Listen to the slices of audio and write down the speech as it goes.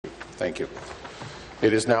Thank you.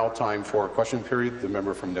 It is now time for question period. The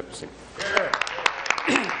member from Nipissing.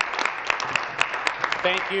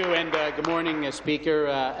 Thank you, and good morning, Speaker.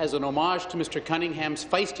 As an homage to Mr. Cunningham's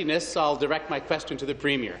feistiness, I'll direct my question to the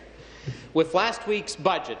Premier. With last week's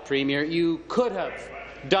budget, Premier, you could have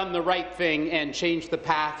done the right thing and changed the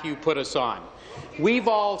path you put us on. We've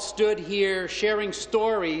all stood here sharing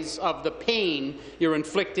stories of the pain you're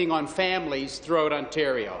inflicting on families throughout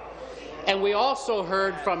Ontario. And we also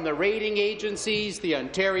heard from the rating agencies, the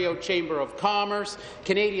Ontario Chamber of Commerce,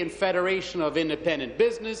 Canadian Federation of Independent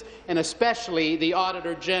Business, and especially the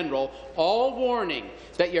Auditor General, all warning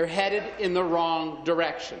that you're headed in the wrong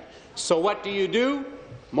direction. So what do?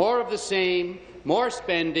 More of the same, more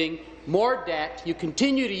spending, more debt. You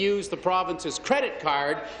continue to use the province's credit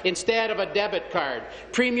card instead of a debit card.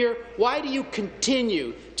 Premier, why do you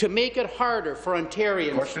continue to make it harder for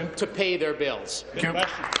Ontarians to pay their bills?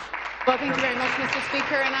 Well, thank you very much, Mr.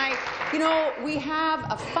 Speaker. And we have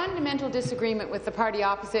a fundamental disagreement with the party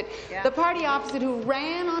opposite. Yeah. The party opposite who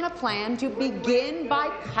ran on a plan to begin by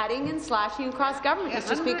cutting and slashing across government,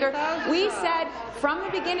 Mr. Speaker. We said from the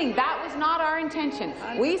beginning that was not our intention.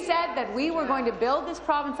 We said that we were going to build this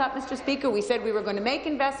province up, Mr. Speaker. We said we were going to make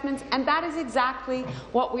investments, and that is exactly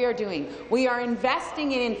what we are doing. We are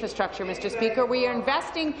investing in infrastructure, Mr. Speaker. We are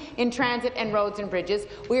investing in transit and roads and bridges.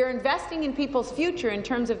 We are investing in people's future in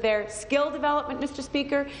terms of their skill development, Mr.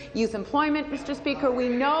 Speaker, youth employment, Mr. Speaker. We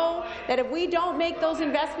know that if we don't make those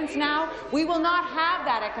investments now, we will not have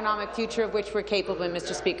that economic future of which we're capable,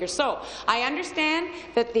 Mr. Speaker. So I understand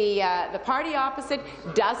that the party opposite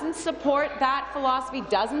doesn't support that philosophy,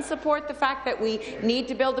 doesn't support the fact that we need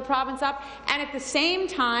to build the province up, and at the same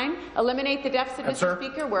time eliminate the deficit, Mr.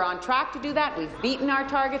 Speaker. We're on track to do that. We've beaten our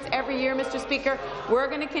targets every year, Mr. Speaker. We're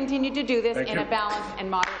going to continue to do this in a balanced and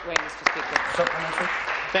moderate way, Mr. Speaker.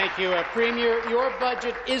 Thank you, Premier. Your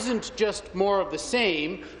budget isn't just more of the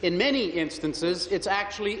same. In many instances, it's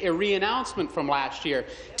actually a re-announcement from last year.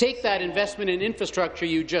 Take that investment in infrastructure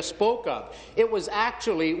you just spoke of. It was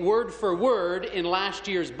actually word for word in last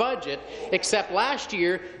year's budget, except last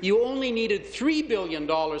year you only needed $3 billion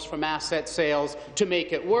from asset sales to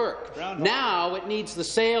make it work. Now it needs the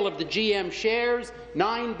sale of the GM shares,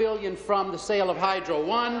 $9 billion from the sale of Hydro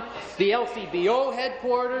One, the LCBO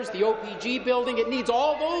headquarters, the OPG building. It needs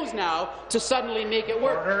all those now to suddenly make it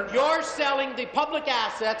work. You're selling the public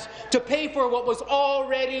assets to pay for what was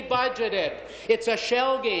already budgeted. It's a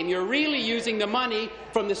shell game. You're really using the money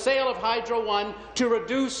from the sale of Hydro One to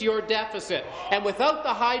reduce your deficit. And without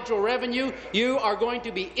the hydro revenue, you are going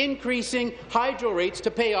to be increasing hydro rates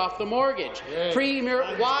to pay off the mortgage. Premier,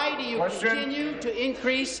 why do you continue to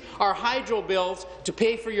increase our hydro bills to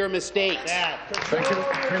pay for your mistakes? Thank you,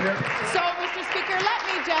 Premier. So, Mr. Speaker, let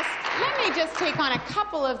me just take on a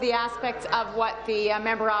couple of the aspects of what the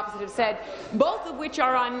member opposite have said, both of which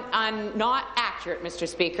are not accurate, Mr.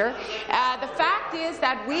 Speaker. The fact is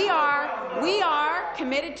that we are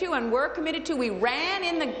committed to, and we're committed to. We ran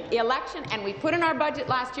in the election and we put in our budget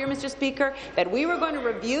last year, Mr. Speaker, that we were going to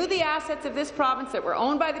review the assets of this province that were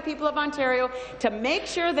owned by the people of Ontario to make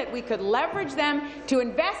sure that we could leverage them to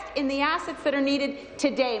invest in the assets that are needed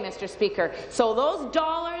today, Mr. Speaker. So those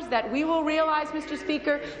dollars that we will realize, Mr.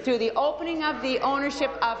 Speaker, through the opening of the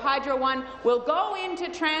ownership of Hydro One will go into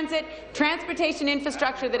transportation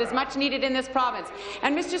infrastructure that is much needed in this province.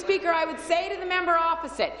 And, Mr. Speaker, I would say to the member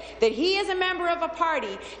opposite that he is a member of a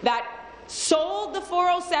party that sold the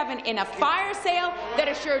 407 in a fire sale that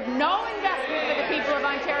assured no investment for the people of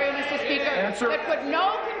Ontario, Mr. Speaker, that put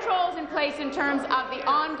no controls in place in terms of the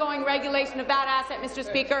ongoing regulation of that asset, Mr.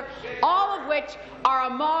 Speaker, all of which are a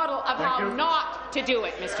model of how not to do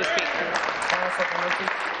it, Mr. Speaker.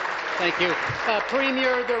 Thank you.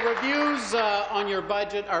 Premier, the reviews on your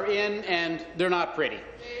budget are in, and they're not pretty.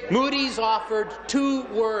 Moody's offered 2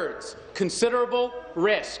 words: considerable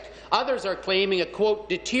risk. Others are claiming a, quote,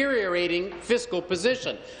 deteriorating fiscal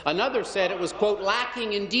position. Another said it was, quote,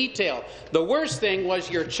 lacking in detail. The worst thing was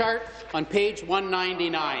your chart on page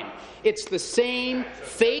 199. It's the same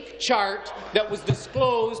fake chart that was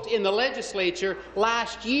disclosed in the legislature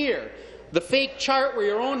last year. The fake chart where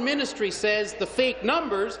your own ministry says the fake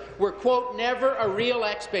numbers were, quote, never a real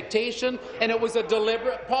expectation, and it was a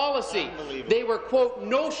deliberate policy. They were, quote,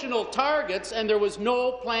 notional targets, and there was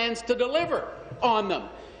no plans to deliver on them.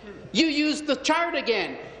 You used the chart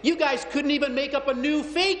again. You guys couldn't even make up a new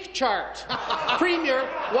fake chart. Premier,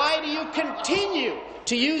 why do you continue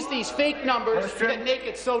to use these fake numbers that make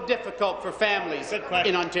it so difficult for families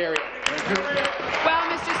in Ontario? Well,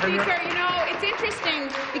 Mr. Speaker, it's interesting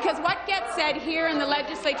because what gets said here in the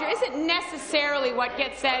legislature isn't necessarily what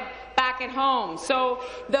gets said back at home. So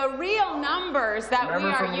the real numbers that we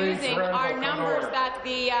are using are numbers that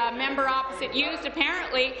the member opposite used,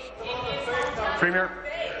 apparently. Premier,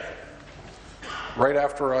 right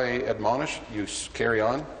after I admonish, you carry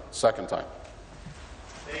on. Second time.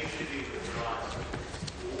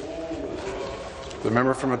 The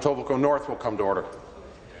member from Etobicoke North will come to order.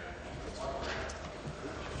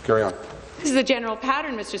 Carry on. This is a general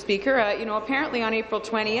pattern, Mr. Speaker. Apparently on April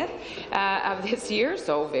 20th of this year,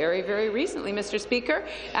 so very, very recently, Mr. Speaker,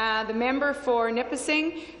 the member for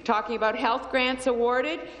Nipissing, talking about health grants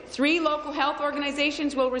awarded, 3 local health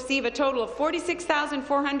organizations will receive a total of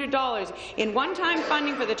 $46,400 in one-time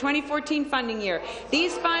funding for the 2014 funding year.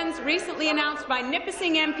 These funds, recently announced by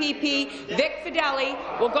Nipissing MPP Vic Fideli,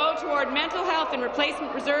 will go toward mental health and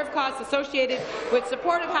replacement reserve costs associated with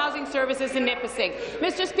supportive housing services in Nipissing.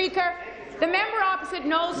 Mr. Speaker, the member opposite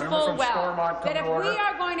knows full well that if we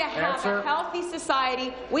are going to have a healthy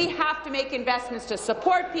society, we have to make investments to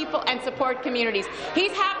support people and support communities.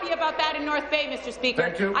 He's happy about that in North Bay, Mr. Speaker.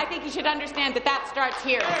 Thank you. I think he should understand that that starts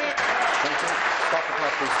here. Thank you. Stop the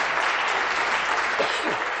clock, please.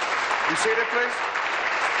 You seated, please.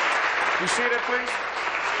 You seated, please.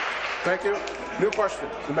 Thank you. New question.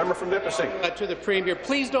 The member from Nipissing. To the Premier,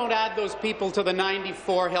 please don't add those people to the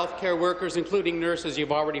 94 healthcare workers, including nurses,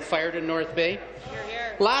 you've already fired in North Bay.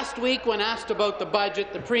 Last week, when asked about the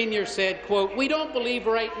budget, the Premier said, quote, "We don't believe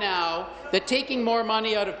right now that taking more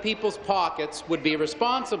money out of people's pockets would be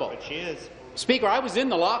responsible." But she is. Speaker, I was in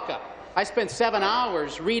the lockup. I spent 7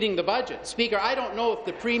 hours reading the budget. Speaker, I don't know if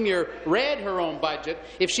the Premier read her own budget,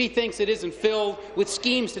 if she thinks it isn't filled with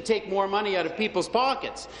schemes to take more money out of people's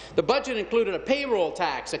pockets. The budget included a payroll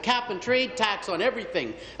tax, a cap-and-trade tax on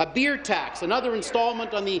everything, a beer tax, another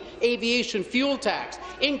installment on the aviation fuel tax,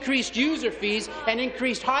 increased user fees, and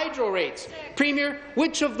increased hydro rates. Premier,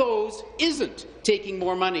 which of those isn't taking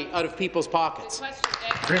more money out of people's pockets?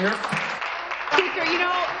 Premier. Speaker,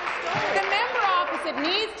 the member opposite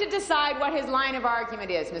needs to decide what his line of argument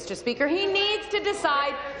is, Mr. Speaker. He needs to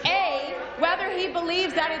decide, A, whether he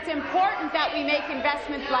believes that it's important that we make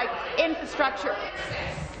investments like infrastructure.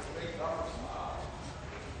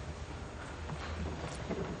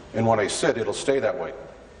 And when I sit, it'll stay that way.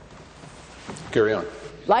 Carry on.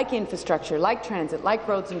 Like infrastructure, like transit, like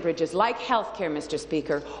roads and bridges, like health care, Mr.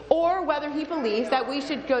 Speaker, or whether he believes that we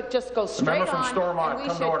should just go straight on and we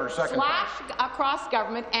should slash across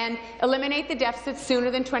government and eliminate the deficit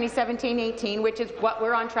sooner than 2017-18, which is what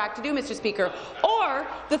we're on track to do, Mr. Speaker. Or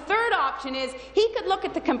the third option is he could look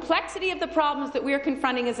at the complexity of the problems that we are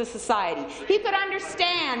confronting as a society. He could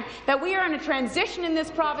understand that we are in a transition in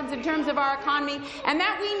this province in terms of our economy and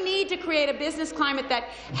that we need to create a business climate that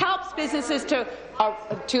helps businesses to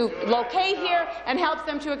locate here and helps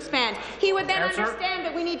them to expand. He would then understand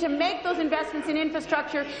that we need to make those investments in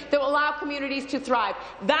infrastructure that will allow communities to thrive.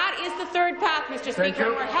 That is the third path, Mr. Speaker,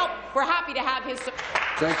 and we're happy to have his support.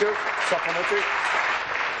 Thank you. Supplementary.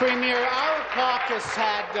 Premier, our caucus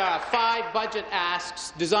had 5 budget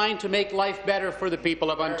asks designed to make life better for the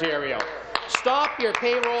people of Ontario. Stop your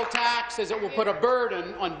payroll tax, as it will put a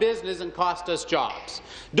burden on business and cost us jobs.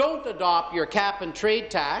 Don't adopt your cap-and-trade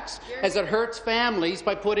tax, as it hurts families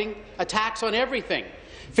by putting a tax on everything.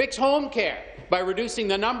 Fix home care by reducing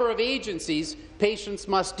the number of agencies patients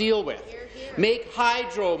must deal with. Make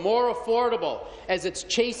hydro more affordable, as it's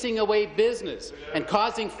chasing away business and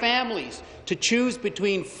causing families to choose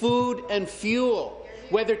between food and fuel,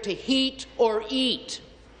 whether to heat or eat.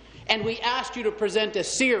 And we asked you to present a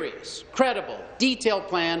serious, credible, detailed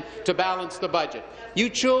plan to balance the budget. You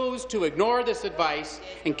chose to ignore this advice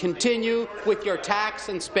and continue with your tax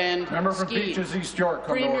and spend Member from scheme. Beaches East York,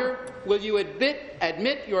 Premier, will you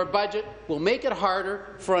admit your budget will make it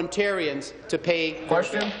harder for Ontarians to pay?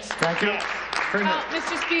 Question. Thank you.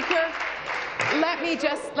 Mr. Speaker, let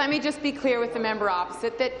me just be clear with the member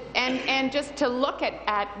opposite that, and just to look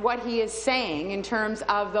at what he is saying in terms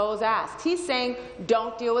of those asks. He's saying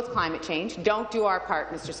don't deal with climate change, don't do our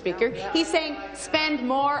part, Mr. Speaker. He's saying spend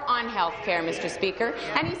more on health care, Mr. Speaker,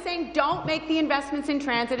 and he's saying don't make the investments in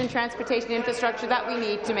transit and transportation infrastructure that we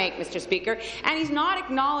need to make, Mr. Speaker. And he's not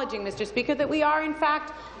acknowledging, Mr. Speaker, that we are in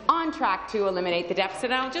fact on track to eliminate the deficit.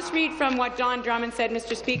 And I'll just read from what Don Drummond said,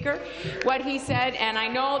 Mr. Speaker, what he said, and I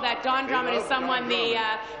know that Don Drummond is someone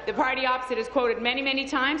the party opposite has quoted many, many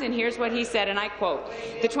times, and here's what he said, and I quote,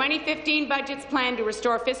 "The 2015 budget's plan to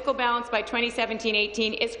restore fiscal balance by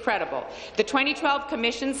 2017-18 is credible. The 2012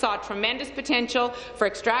 Commission saw tremendous potential for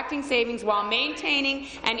extracting savings while maintaining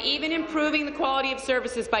and even improving the quality of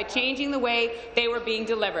services by changing the way they were being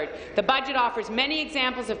delivered. The budget offers many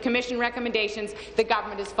examples of Commission recommendations the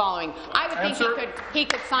government is following." I would think he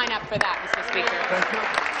could sign up for that, Mr. Speaker. Thank you.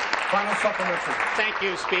 Final supplementary. Thank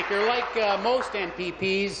you, Speaker. Like most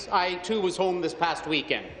MPPs, I too was home this past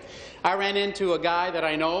weekend. I ran into a guy that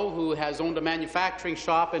I know who has owned a manufacturing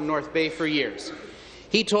shop in North Bay for years.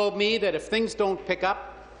 He told me that if things don't pick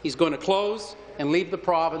up, he's going to close and leave the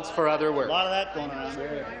province for other work. A lot of that going around.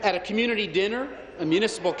 At a community dinner, a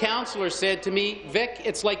municipal councillor said to me, "Vic,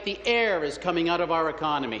 it's like the air is coming out of our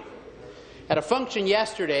economy." At a function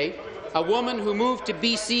yesterday, a woman who moved to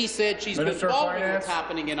BC said she's been following what's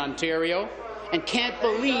happening in Ontario and can't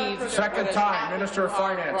believe Second time, Minister of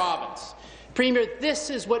Finance. Province. Premier, this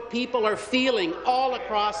is what people are feeling all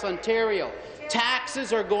across Ontario.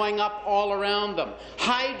 Taxes are going up all around them.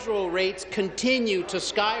 Hydro rates continue to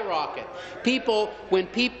skyrocket.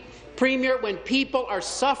 Premier, when people are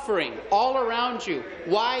suffering all around you,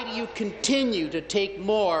 why do you continue to take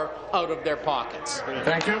more out of their pockets?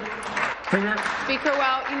 Thank you. Premier. Speaker,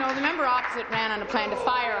 well, you know, the member opposite ran on a plan to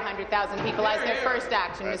fire 100,000 people as their first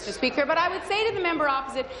action, Mr. Speaker. But I would say to the member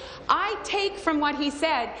opposite, I take from what he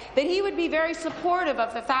said that he would be very supportive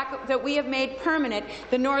of the fact that we have made permanent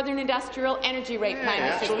the Northern Industrial Energy Rate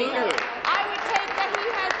Plan, Mr. Speaker. I would take that he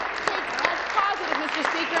has as positive,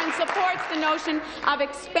 Mr. Speaker, and supports the notion of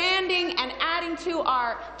expanding and adding to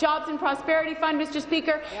our Jobs and Prosperity Fund, Mr.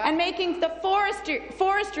 Speaker, and making the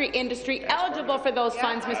forestry industry eligible for those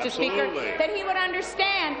funds, Mr. Speaker, that he would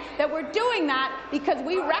understand that we're doing that because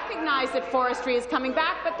we recognize that forestry is coming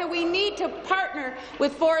back, but that we need to partner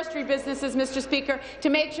with forestry businesses, Mr. Speaker, to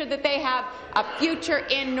make sure that they have a future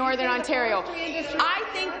in Northern Ontario. I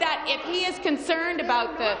think that if he is concerned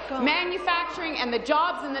about the manufacturing and the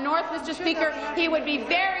jobs in the North, Mr. Speaker, he would be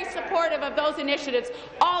very supportive of those initiatives,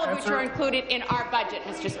 all of which are included in our budget,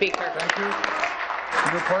 Mr. Speaker. Thank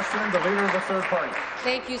you. Your question, the Leader of the Third Party.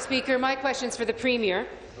 Thank you, Speaker. My question is for the Premier.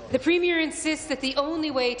 The Premier insists that the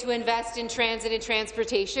only way to invest in transit and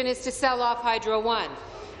transportation is to sell off Hydro One.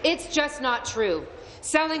 It's just not true.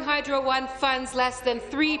 Selling Hydro One funds less than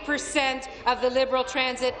 3% of the Liberal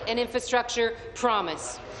transit and infrastructure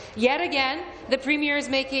promise. Yet again, the Premier is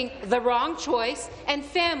making the wrong choice, and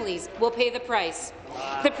families will pay the price.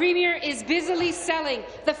 The Premier is busily selling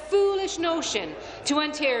the foolish notion to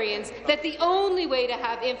Ontarians that the only way to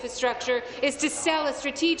have infrastructure is to sell a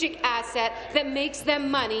strategic asset that makes them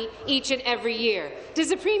money each and every year. Does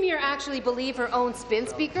the Premier actually believe her own spin,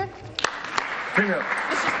 Speaker? Premier.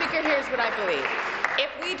 Mr. Speaker, here's what I believe. If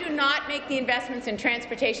we do not make the investments in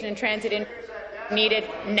transportation and transit needed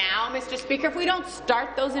now, Mr. Speaker, if we don't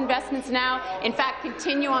start those investments now, in fact,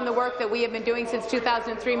 continue on the work that we have been doing since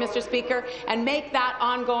 2003, Mr. Speaker, and make that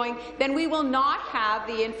ongoing, then we will not have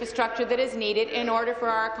the infrastructure that is needed in order for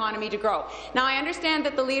our economy to grow. Now, I understand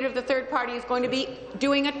that the Leader of the Third Party is going to be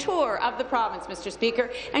doing a tour of the province, Mr. Speaker,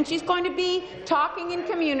 and she's going to be talking in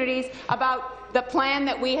communities about the plan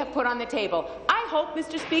that we have put on the table. I hope,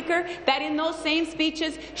 Mr. Speaker, that in those same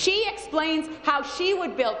speeches she explains how she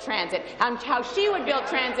would build transit and how she would build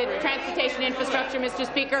transportation infrastructure, Mr.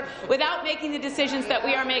 Speaker, without making the decisions that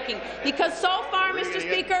we are making. Because so far, Mr.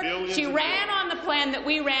 Speaker, she ran on the plan that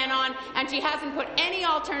we ran on, and she hasn't put any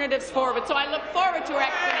alternatives forward. So I look forward to her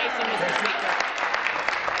explanation, Mr. Speaker.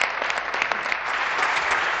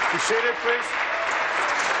 Be seated, please.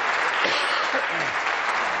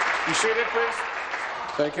 Be seated, please.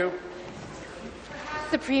 Thank you.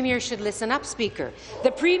 The Premier should listen up, Speaker.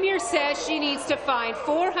 The Premier says she needs to find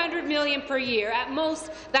 $400 million per year. At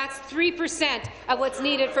most, that's 3% of what's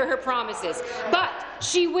needed for her promises. But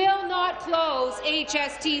she will not close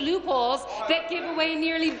HST loopholes that give away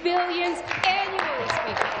nearly billions annually,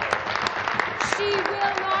 Speaker. She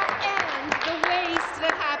will not end the waste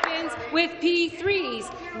that happens with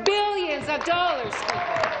P3s, billions of dollars,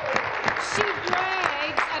 Speaker. She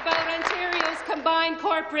brags about Ontario's combined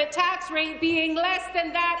corporate tax rate being less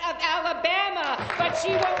than that of Alabama, but she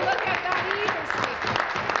won't look at that either, Speaker.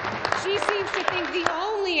 She seems to think the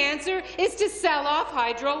only answer is to sell off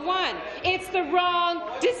Hydro One. It's the wrong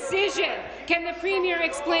decision. Can the Premier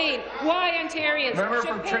explain why Ontarians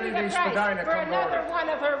should pay the price for another one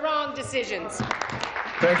of her wrong decisions?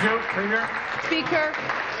 Thank you. Premier. Speaker,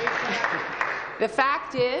 the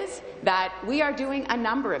fact is that we are doing a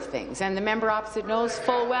number of things, and the member opposite knows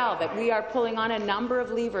full well that we are pulling on a number of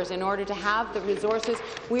levers in order to have the resources.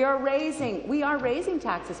 We are raising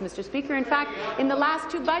taxes, Mr. Speaker. In fact, in the last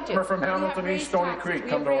two budgets, we're from Hamilton East, Stony Creek. We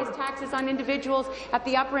have raised taxes on individuals at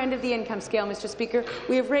the upper end of the income scale, Mr. Speaker.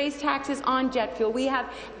 We have raised taxes on jet fuel. We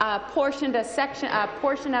have portioned a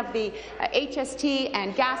portion of the HST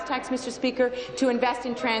and gas tax, Mr. Speaker, to invest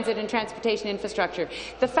in transit and transportation infrastructure.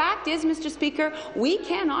 The fact is, Mr. Speaker, Speaker, we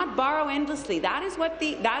cannot borrow endlessly. That is what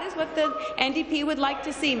the NDP would like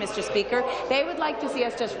to see, Mr. Speaker. They would like to see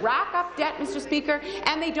us just rack up debt, Mr. Speaker,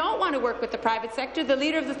 and they don't want to work with the private sector. The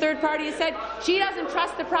leader of the third party has said she doesn't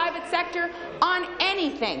trust the private sector on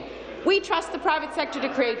anything. We trust the private sector to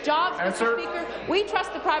create jobs, Mr. Speaker. We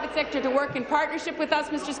trust the private sector to work in partnership with us,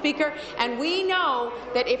 Mr. Speaker, and we know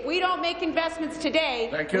that if we don't make investments today,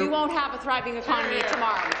 we won't have a thriving economy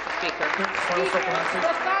tomorrow, Mr. Speaker.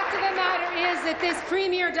 The fact of the matter is that this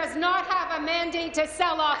Premier does not have a mandate to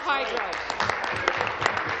sell off hydro.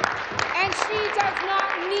 And she does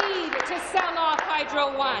not need to sell off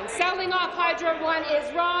Hydro One. Selling off Hydro One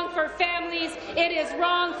is wrong for families. It is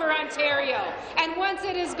wrong for Ontario. And once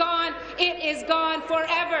it is gone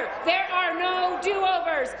forever. There are no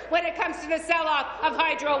do-overs when it comes to the sell-off of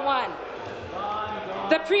Hydro One.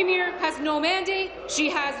 The Premier has no mandate. She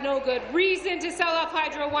has no good reason to sell off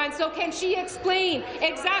Hydro One. So can she explain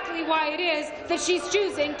exactly why it is that she's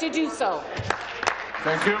choosing to do so?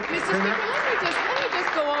 Thank you. Mr. Speaker, let me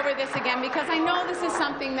just go over this again, because I know this is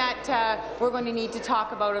something that we're going to need to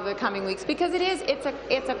talk about over the coming weeks, because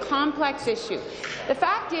it's a complex issue. The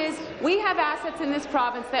fact is, we have assets in this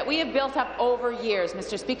province that we have built up over years,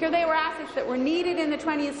 Mr. Speaker. They were assets that were needed in the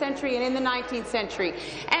 20th century and in the 19th century.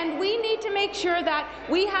 And we need to make sure that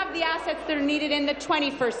we have the assets that are needed in the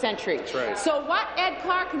 21st century. That's right. So what Ed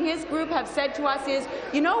Clark and his group have said to us is,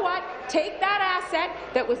 you know what? Take that asset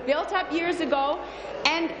that was built up years ago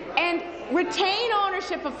and retain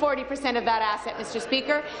ownership of 40% of that asset, Mr.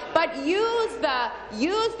 Speaker, but use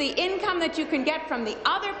the income that you can get from the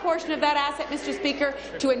other portion of that asset, Mr. Speaker,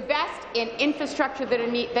 to invest in infrastructure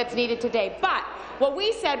that's needed today. But what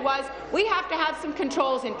we said was we have to have some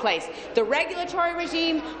controls in place. The regulatory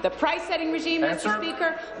regime, the price-setting regime, Mr.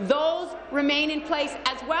 Speaker, those remain in place,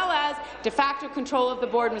 as well as de facto control of the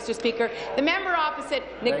board, Mr. Speaker. The member opposite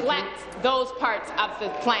neglects those parts of the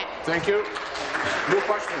plan. Thank you. No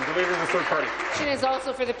question. The leader of the third party. The question is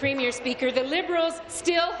also for the Premier, Speaker. The Liberals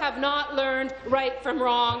still have not learned right from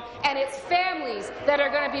wrong, and it's families that are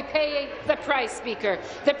going to be paying the price, Speaker.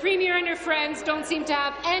 The Premier and her friends don't seem to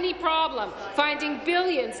have any problem finding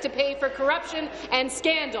billions to pay for corruption and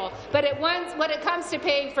scandal, but when it comes to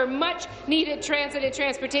paying for much-needed transit and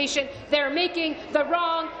transportation, they're making the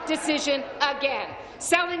wrong decision again.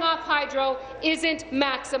 Selling off hydro isn't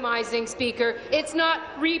maximizing, Speaker. It's not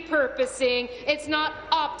repurposing. It's not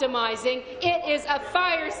optimizing. It is a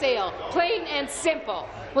fire sale, plain and simple.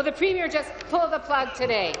 Will the Premier just pull the plug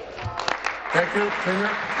today? Thank you, Premier.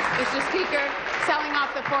 Mr. Speaker, selling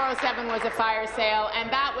off the 407 was a fire sale, and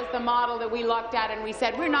that was the model that we looked at, and we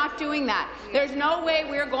said, we're not doing that. There's no way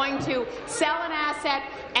we're going to sell an asset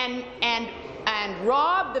and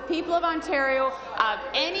rob the people of Ontario of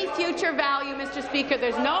any future value, Mr. Speaker.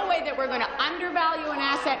 There's no way that we're going to undervalue an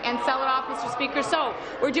asset and sell it off, Mr. Speaker. So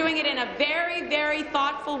we're doing it in a very, very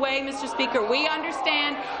thoughtful way, Mr. Speaker. We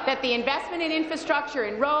understand that the investment in infrastructure,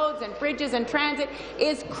 in roads and bridges and transit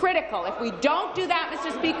is critical. If we don't do that,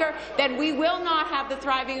 Mr. Speaker, then we will not have the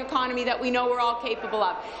thriving economy that we know we're all capable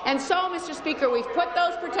of. And so, Mr. Speaker, we've put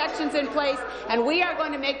those protections in place, and we are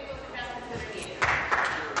going to make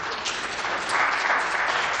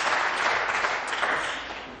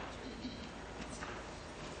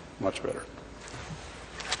much better.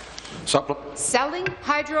 Selling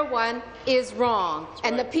Hydro One is wrong,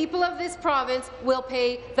 and the people of this province will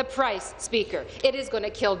pay the price, Speaker. It is going to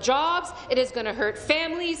kill jobs. It is going to hurt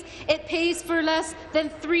families. It pays for less than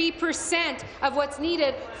 3% of what's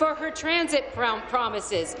needed for her transit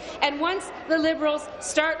promises. And once the Liberals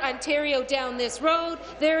start Ontario down this road,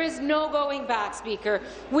 there is no going back, Speaker.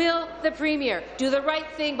 Will the Premier do the right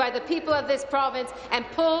thing by the people of this province and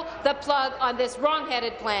pull the plug on this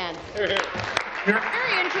wrong-headed plan?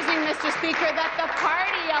 Very interesting, Mr. Speaker, that the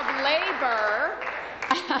party of Labour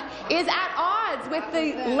is at odds with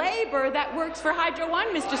the Labour that works for Hydro One,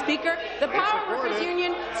 Mr. Speaker. The Power Workers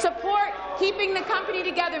Union support keeping the company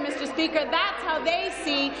together, Mr. Speaker. That's how they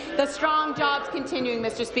see the strong jobs continuing,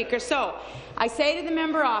 Mr. Speaker. So I say to the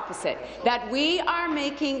member opposite that we are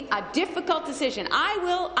making a difficult decision. I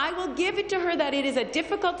will give it to her that it is a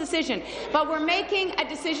difficult decision, but we're making a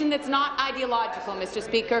decision that's not ideological, Mr.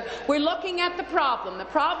 Speaker. We're looking at the problem. The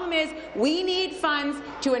problem is we need funds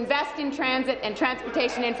to invest in transit and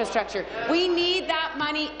transportation infrastructure. We need that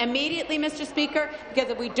money immediately, Mr. Speaker, because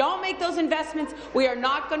if we don't make those investments, we are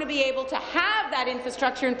not going to be able to have that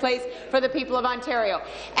infrastructure in place for the people of Ontario.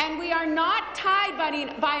 And we are not tied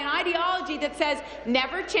by an ideology that says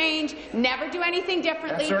never change, never do anything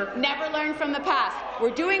differently, never learn from the past. We're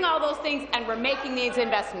doing all those things, and we're making these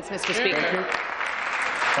investments, Mr. Speaker.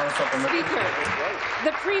 Speaker,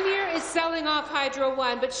 the Premier is selling off Hydro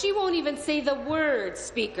One, but she won't even say the words,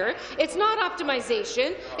 Speaker. It's not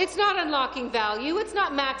optimization. It's not unlocking value. It's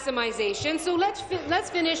not maximization. So let's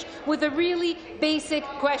finish with a really basic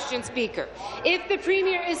question, Speaker. If the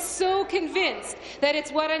Premier is so convinced that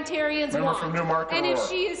it's what Ontarians want, and if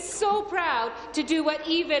she is so proud to do what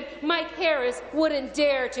even Mike Harris wouldn't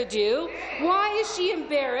dare to do, why is she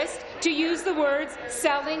embarrassed to use the words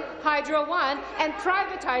selling Hydro One and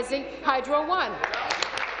privatizing Hydro One?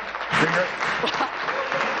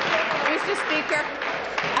 Mr. Speaker,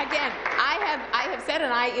 again, I have said,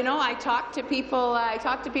 and I talked to people. I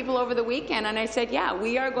talked to people over the weekend, and I said, yeah,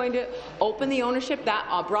 we are going to open the ownership,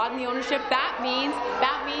 broaden the ownership. That means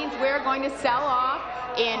we're going to sell off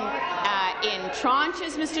in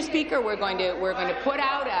tranches, Mr. Speaker. We're going to put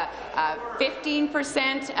out a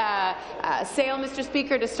 15% sale, Mr.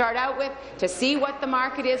 Speaker, to start out with, to see what the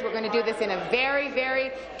market is. We're going to do this in a very,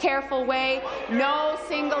 very careful way. No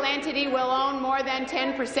single entity will own more than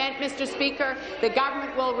 10%, Mr. Speaker. The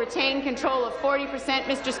government will retain control of 40%,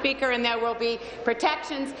 Mr. Speaker, and there will be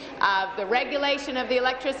protections of the regulation of the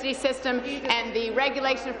electricity system and the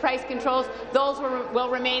regulation of price controls. Those will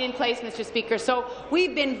remain in place, Mr. Speaker. So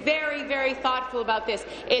we've been very, very thoughtful about this.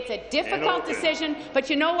 It's a difficult decision, but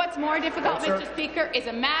you know what's more difficult, Mr. Speaker, is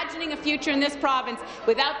imagining a future in this province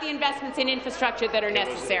without the investments in infrastructure that are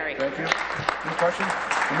necessary. Thank you. New question?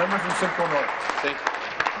 The member from Simcoe North.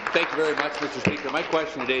 Thank you very much, Mr. Speaker. My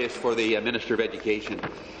question today is for the Minister of Education.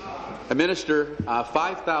 Minister,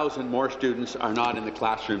 5,000 more students are not in the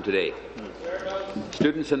classroom today.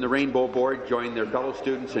 Students in the Rainbow Board join their fellow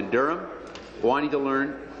students in Durham, wanting to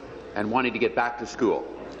learn and wanting to get back to school.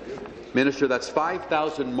 Minister, that's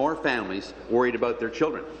 5,000 more families worried about their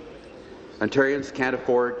children. Ontarians can't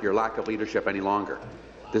afford your lack of leadership any longer.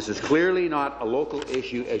 This is clearly not a local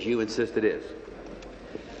issue as you insist it is.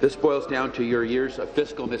 This boils down to your years of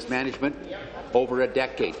fiscal mismanagement over a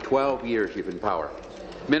decade, 12 years you've been in power.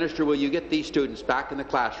 Minister, will you get these students back in the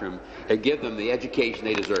classroom and give them the education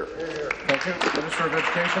they deserve? Thank you. Minister of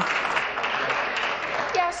Education.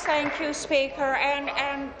 Yes, thank you, Speaker.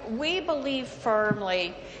 And we believe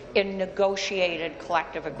firmly in negotiated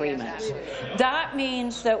collective agreements. That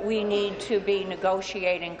means that we need to be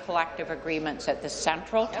negotiating collective agreements at the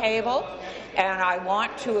central table, and I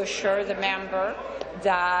want to assure the member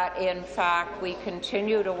that, in fact, we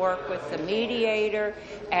continue to work with the mediator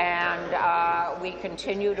and we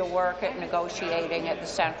continue to work at negotiating at the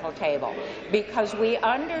central table, because we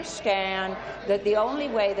understand that the only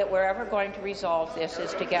way that we're ever going to resolve this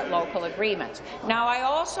is to get local agreements. Now, I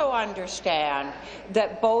also understand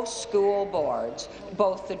that both school boards,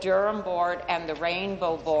 both the Durham Board and the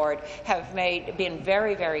Rainbow Board, have been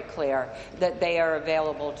very, very clear that they are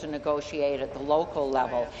available to negotiate at the local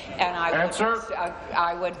level. And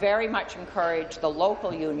I would very much encourage the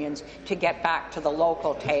local unions to get back to the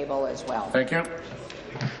local table as well. Thank you.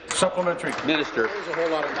 Supplementary. Minister, There's a whole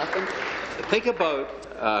lot of nothing. think about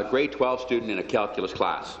a grade 12 student in a calculus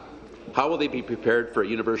class. How will they be prepared for a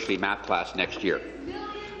university math class next year?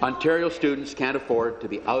 Ontario students can't afford to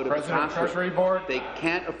be out of the classroom. Treasury Board. They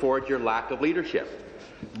can't afford your lack of leadership.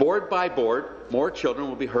 Board by board, more children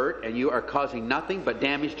will be hurt, and you are causing nothing but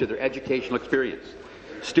damage to their educational experience.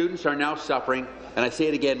 Students are now suffering, and I say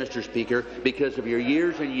it again, Mr. Speaker, because of your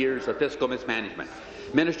years and years of fiscal mismanagement.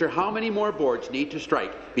 Minister, how many more boards need to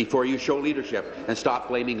strike before you show leadership and stop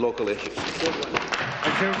blaming local issues?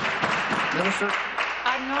 Thank you. Minister.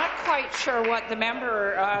 I'm not quite sure what the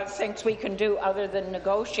member thinks we can do other than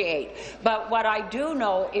negotiate, but what I do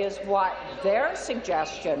know is what their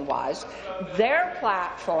suggestion was. Their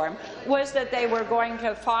platform was that they were going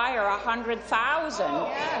to fire 100,000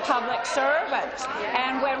 public servants,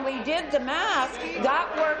 and when we did the math,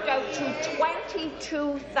 that worked out to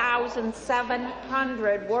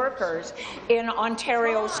 22,700 workers in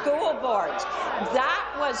Ontario school boards. That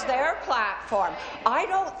was their platform. I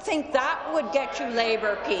don't think that would get you Labour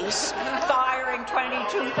peace, firing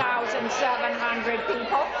 22,700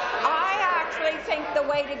 people. I actually think the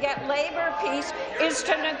way to get Labour peace is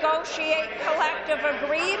to negotiate collective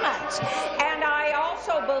agreements. And I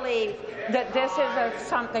also believe that this is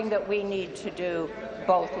something that we need to do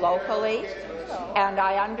both locally, and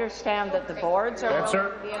I understand that the boards are willing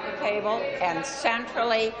to be at the table, and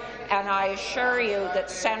centrally, and I assure you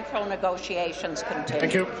that central negotiations continue.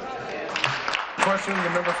 Thank you. Question, the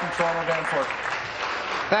member from Toronto Danforth.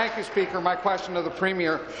 Thank you, Speaker. My question to the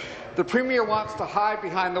Premier. The Premier wants to hide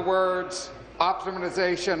behind the words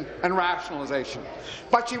optimization and rationalization,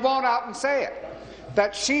 but she won't out and say it,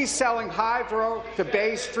 that she's selling Hydro to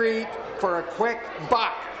Bay Street for a quick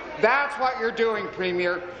buck. That's what you're doing,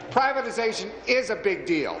 Premier. Privatization is a big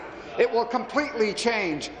deal. It will completely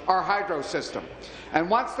change our hydro system. And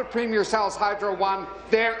once the Premier sells Hydro One,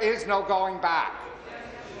 there is no going back.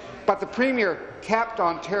 But the Premier kept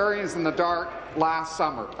Ontarians in the dark last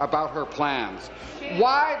summer about her plans.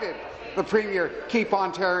 Why did the Premier keep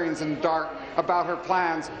Ontarians in the dark about her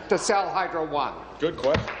plans to sell Hydro One? Good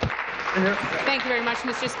question. Thank you very much,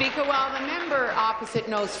 Mr. Speaker. Well, the member opposite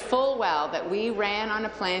knows full well that we ran on a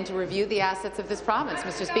plan to review the assets of this province.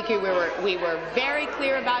 Mr. Speaker, we were very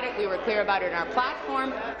clear about it. We were clear about it in our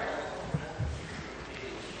platform.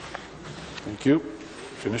 Thank you.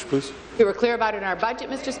 Finish, please. We were clear about it in our budget,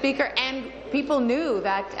 Mr. Speaker, and people knew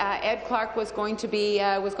that Ed Clark was going to be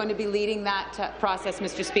leading that process,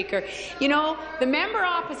 Mr. Speaker. You know, the member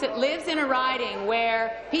opposite lives in a riding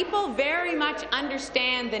where people very much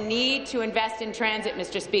understand the need to invest in transit,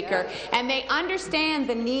 Mr. Speaker, and they understand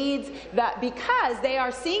the needs that because they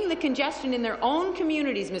are seeing the congestion in their own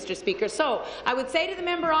communities, Mr. Speaker. So I would say to the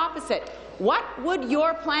member opposite, what would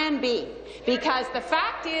your plan be? Because the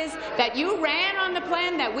fact is that you ran on the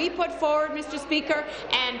plan that we put forward, Mr. Speaker,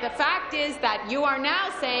 and the fact is that you are now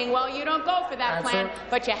saying, well, you don't go for that plan,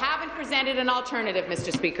 but you haven't presented an alternative,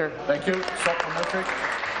 Mr. Speaker. Thank you. Supplementary.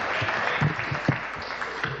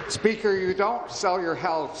 Speaker, you don't sell your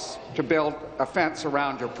house to build a fence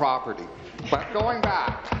around your property. But going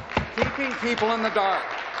back, keeping people in the dark,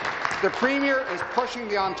 the Premier is pushing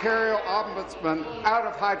the Ontario Ombudsman out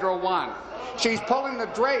of Hydro One. She's pulling the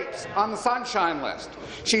drapes on the Sunshine List.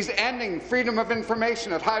 She's ending freedom of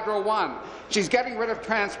information at Hydro One. She's getting rid of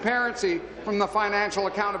transparency from the Financial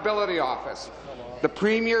Accountability Office. The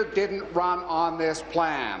Premier didn't run on this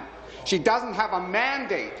plan. She doesn't have a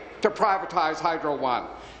mandate to privatize Hydro One,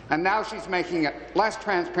 and now she's making it less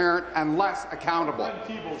transparent and less accountable.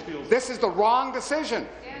 This is the wrong decision.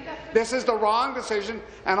 This is the wrong decision,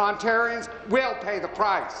 and Ontarians will pay the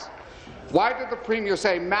price. Why did the Premier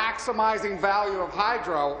say maximizing value of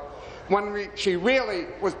hydro when she really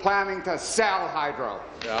was planning to sell hydro?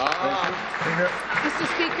 Mr.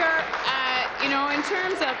 Speaker, you know, in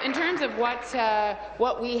terms of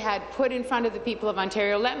what we had put in front of the people of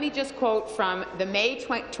Ontario, let me just quote from the May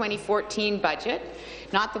 2014 budget,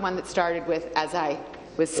 not the one that started with, as I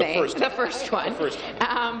was saying, the first one.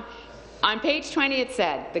 On page 20, it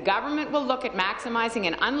said, the government will look at maximizing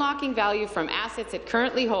and unlocking value from assets it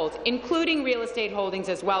currently holds, including real estate holdings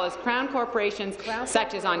as well as Crown corporations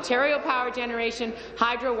such as Ontario Power Generation,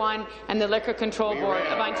 Hydro One, and the Liquor Control Board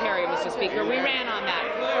of Ontario, Mr. Speaker. We ran on that.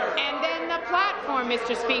 And then the platform,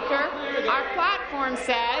 Mr. Speaker, our platform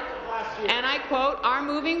said, and I quote, our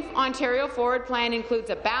Moving Ontario Forward plan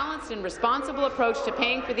includes a balanced and responsible approach to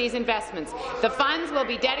paying for these investments. The funds will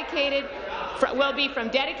be from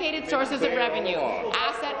dedicated sources of revenue.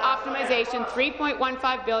 Asset optimization,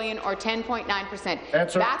 $3.15 billion or 10.9%.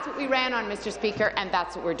 That's what we ran on, Mr. Speaker, and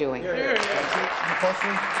that's what we're doing. Thank you. Any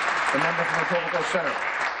questions? The member from Etobicoke Centre.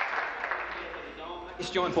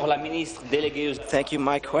 Thank you.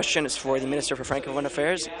 My question is for the Minister for Francophone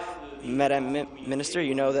Affairs. Madam Minister,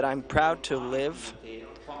 you know that I'm proud to live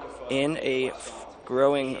in a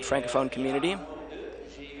growing Francophone community.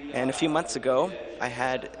 And a few months ago, I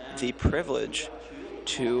had the privilege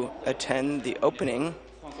to attend the opening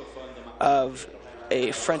of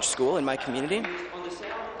a French school in my community.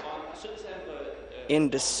 In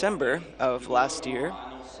December of last year,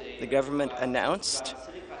 the government announced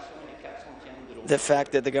the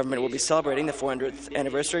fact that the government will be celebrating the 400th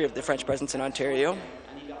anniversary of the French presence in Ontario.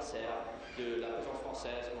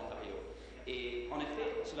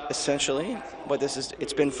 Essentially,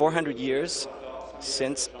 it's been 400 years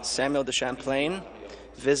since Samuel de Champlain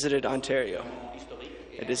visited Ontario.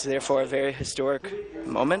 It is therefore a very historic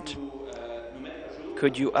moment.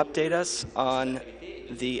 Could you update us on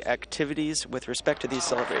the activities with respect to these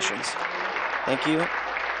celebrations? Thank you.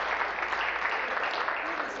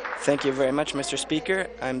 Thank you very much, Mr. Speaker.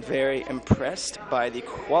 I'm very impressed by the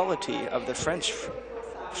quality of the French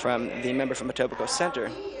from the member from Etobicoke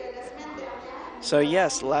Centre. So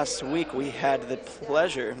yes, last week we had the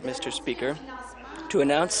pleasure, Mr. Speaker, to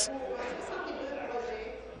announce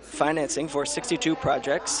financing for 62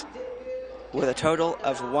 projects with a total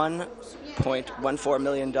of $1.14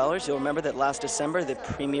 million. You'll remember that last December the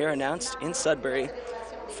Premier announced in Sudbury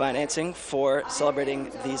financing for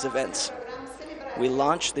celebrating these events. We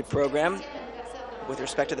launched the program with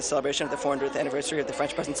respect to the celebration of the 400th anniversary of the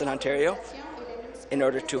French presence in Ontario in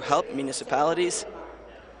order to help municipalities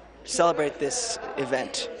celebrate this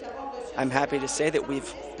event. I'm happy to say that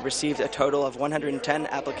we've received a total of 110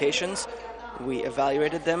 applications. We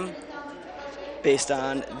evaluated them based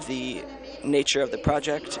on the nature of the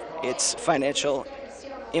project, its financial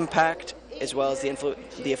impact as well as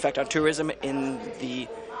the effect on tourism in the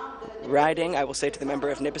riding, I will say to the member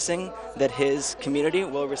of Nipissing that his community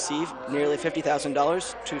will receive nearly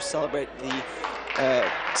 $50,000 to celebrate the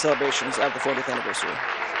celebrations of the 40th anniversary.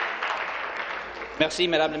 Merci,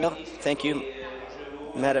 Madame la Ministre. Thank you,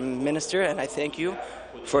 Madam Minister, and I thank you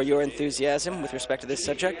for your enthusiasm with respect to this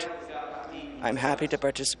subject. I'm happy to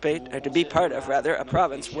participate, or to be part of, rather, a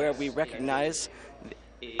province where we recognize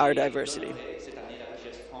our diversity.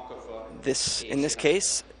 In this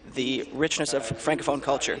case, the richness of Francophone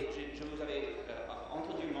culture.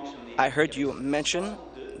 I heard you mention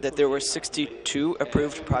that there were 62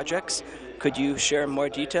 approved projects. Could you share more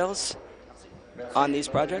details on these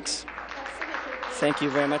projects? Thank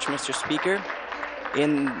you very much, Mr. Speaker.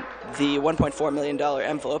 In the $1.4 million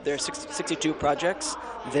envelope, there are 62 projects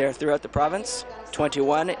there throughout the province,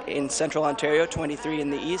 21 in central Ontario, 23 in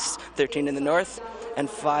the east, 13 in the north, and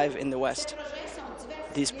 5 in the west.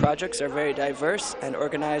 These projects are very diverse and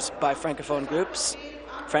organized by Francophone groups,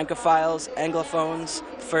 Francophiles, Anglophones,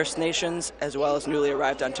 First Nations, as well as newly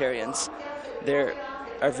arrived Ontarians. There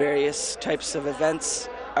are various types of events,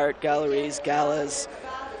 art galleries, galas,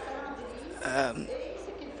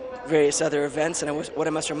 various other events, and what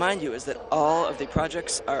I must remind you is that all of the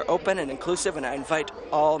projects are open and inclusive, and I invite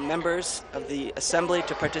all members of the Assembly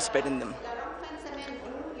to participate in them.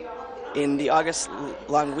 In the August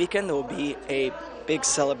long weekend, there will be a big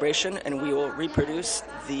celebration, and we will reproduce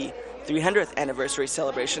the 300th anniversary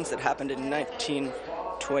celebrations that happened in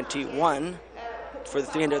 1921 for the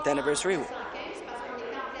 300th anniversary.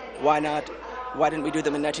 Why didn't we do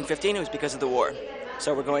them in 1915? It was because of the war.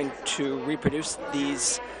 So we're going to reproduce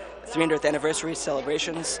these 300th anniversary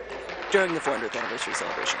celebrations during the 400th anniversary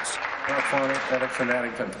celebrations.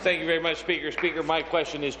 Thank you very much, Speaker. Speaker, my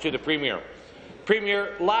question is to the Premier.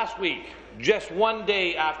 Premier, last week, just one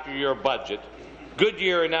day after your budget,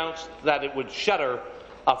 Goodyear announced that it would shutter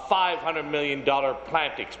a $500 million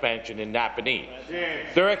plant expansion in Napanee.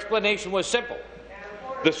 Their explanation was simple.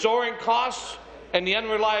 The soaring costs and the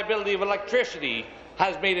unreliability of electricity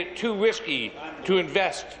has made it too risky to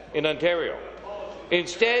invest in Ontario.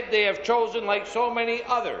 Instead, they have chosen, like so many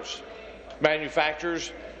others,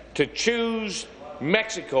 manufacturers, to choose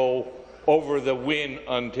Mexico over the win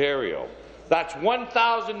Ontario. That's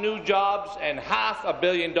 1,000 new jobs and $500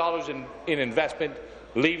 million in investment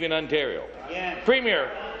leaving Ontario. Premier,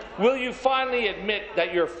 will you finally admit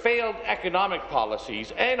that your failed economic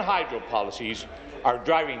policies and hydro policies are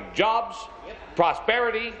driving jobs,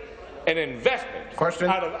 prosperity, and investment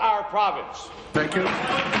out of our province? Thank you. Well,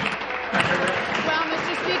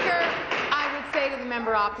 Mr. Speaker, I would say to the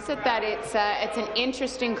member opposite that it's an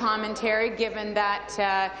interesting commentary, given that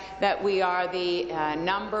that we are the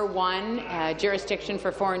 #1 jurisdiction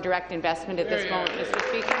for foreign direct investment at this moment, Mr.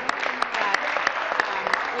 Speaker.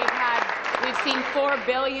 We've seen $4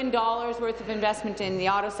 billion worth of investment in the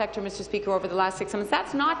auto sector, Mr. Speaker, over the last 6 months.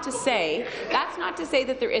 That's not to say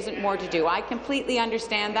that there isn't more to do. I completely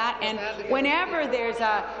understand that. And whenever there's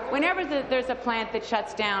a plant that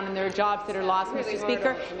shuts down and there are jobs that are lost, Mr.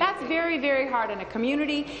 Speaker, that's very, very hard on a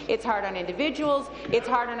community. It's hard on individuals. It's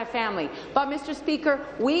hard on a family. But, Mr. Speaker,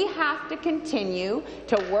 we have to continue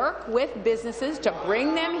to work with businesses to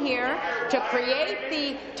bring them here, to create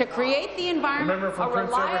the environment, a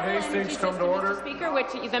reliable energy system, Mr. Speaker, which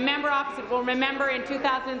the member opposite will remember in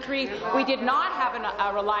 2003 we did not have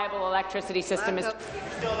a reliable electricity system.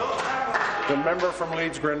 The member from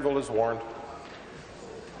Leeds Grenville is warned.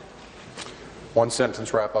 One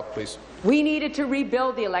sentence wrap up, please. We needed to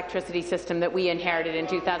rebuild the electricity system that we inherited in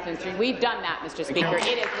 2003. We've done that, Mr. Speaker.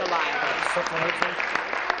 It is reliable.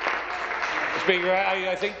 Speaker,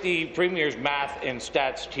 I think the Premier's math and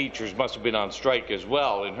stats teachers must have been on strike as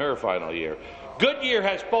well in her final year. Goodyear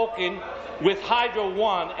has spoken with Hydro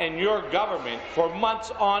One and your government for months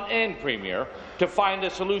on end, Premier, to find a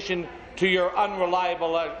solution to your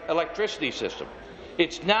unreliable electricity system.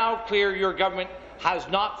 It's now clear your government has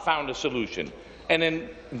not found a solution and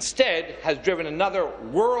instead has driven another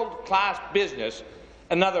world-class business,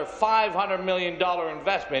 another $500 million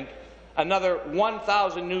investment, another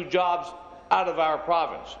 1,000 new jobs out of our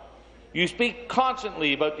province. You speak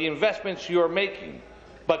constantly about the investments you are making,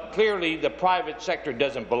 but clearly the private sector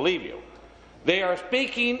doesn't believe you. They are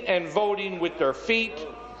speaking and voting with their feet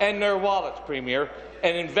and their wallets, Premier,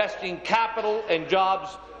 and investing capital and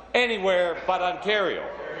jobs anywhere but Ontario.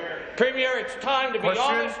 Premier, it's time to be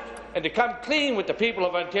honest and to come clean with the people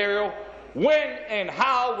of Ontario. When and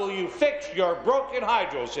how will you fix your broken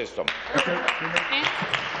hydro system?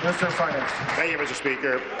 Minister of Finance. Thank you, Mr.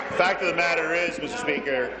 Speaker. The fact of the matter is, Mr.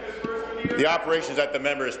 Speaker, the operations that the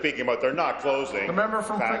member is speaking about, they're not closing. The member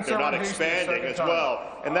from In fact, Prince they're not Edward Hastings, expanding second as time. well.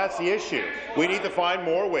 And that's the issue. We need to find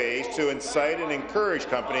more ways to incite and encourage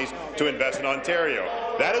companies to invest in Ontario.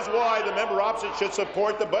 That is why the member opposite should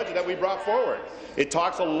support the budget that we brought forward. It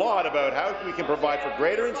talks a lot about how we can provide for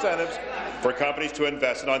greater incentives for companies to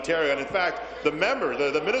invest in Ontario. And in fact, the member,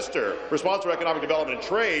 the minister responsible for economic development and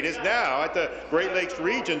trade, is now at the Great Lakes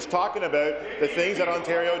regions talking about the things that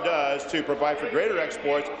Ontario does to provide for greater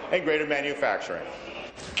exports and greater manufacturing.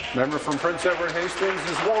 Member from Prince Edward Hastings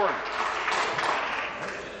is Warren.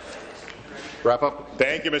 Wrap up.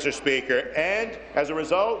 Thank you, Mr. Speaker. And as a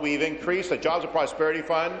result, we've increased the Jobs and Prosperity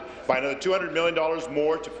Fund by another $200 million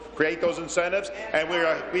more to create those incentives, and we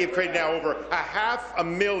have created now over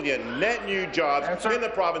 500,000 net new jobs in the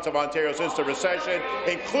province of Ontario since the recession,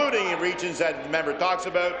 including in regions that the member talks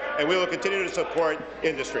about, and we will continue to support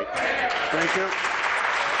industry. Thank you.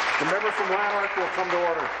 The member from Lanark will come to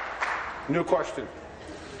order. New question.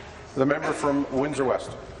 The member from Windsor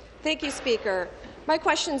West. Thank you, Speaker. My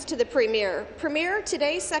question's to the Premier. Premier,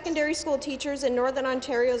 today secondary school teachers in Northern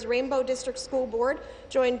Ontario's Rainbow District School Board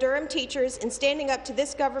joined Durham teachers in standing up to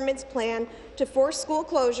this government's plan to force school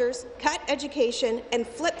closures, cut education, and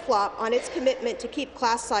flip-flop on its commitment to keep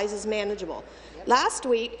class sizes manageable. Last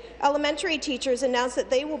week, elementary teachers announced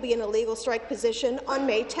that they will be in a legal strike position on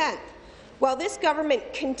May 10th. While this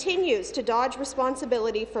government continues to dodge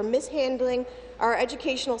responsibility for mishandling our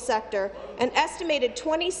educational sector, an estimated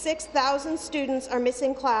 26,000 students are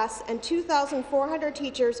missing class and 2,400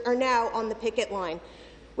 teachers are now on the picket line.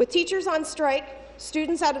 With teachers on strike,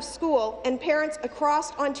 students out of school, and parents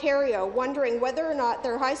across Ontario wondering whether or not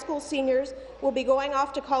their high school seniors will be going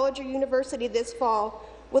off to college or university this fall,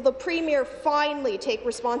 will the Premier finally take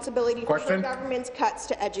responsibility for the government's cuts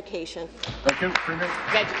to education? Thank you. Premier.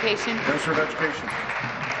 Education. Minister of Education.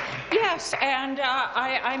 Yes, and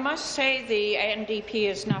I must say the NDP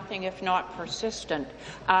is nothing if not persistent.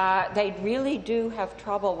 They really do have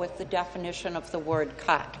trouble with the definition of the word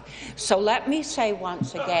cut. So let me say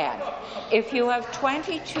once again, if you have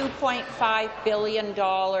 $22.5 billion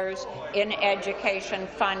in education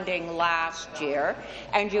funding last year,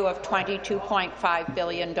 and you have $22.5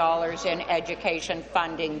 billion in education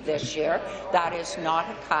funding this year, that is not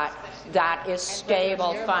a cut. That is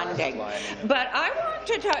stable funding. But I want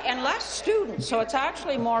to talk, and less students, so it's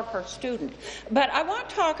actually more per student. But I want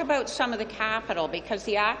to talk about some of the capital, because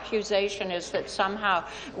the accusation is that somehow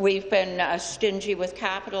we've been stingy with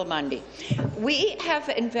capital money. We have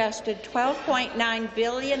invested $12.9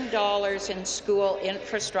 billion in school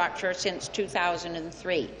infrastructure since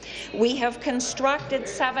 2003. We have constructed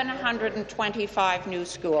 725 new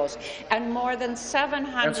schools and more than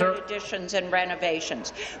 700 additions and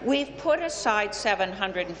renovations. We've put aside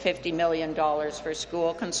 $750 million for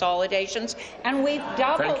school consolidations, and we've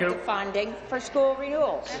doubled the funding for school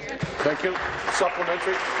renewals. Thank you.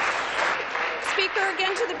 Supplementary. Speaker,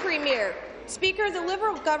 again to the Premier. Speaker, the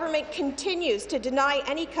Liberal government continues to deny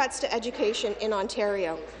any cuts to education in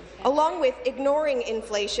Ontario. Along with ignoring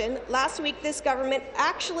inflation, last week this government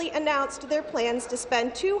actually announced their plans to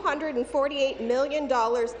spend $248 million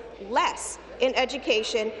less in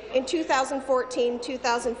education in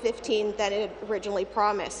 2014-2015 than it originally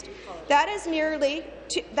promised. That is nearly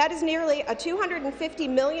a $250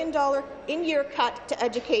 million in-year cut to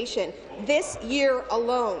education this year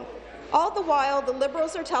alone. All the while, the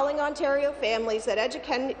Liberals are telling Ontario families that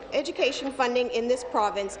education funding in this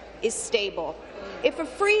province is stable. If a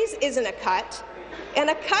freeze isn't a cut, and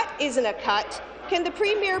a cut isn't a cut, can the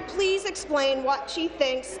Premier please explain what she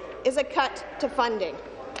thinks is a cut to funding?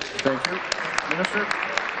 Thank you. Minister.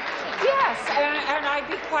 Yes, and I'd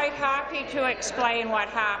be quite happy to explain what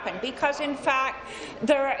happened, because in fact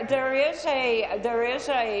there is a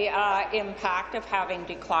impact of having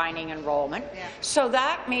declining enrollment. Yeah. So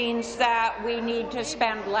that means that we need to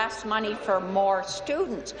spend less money for more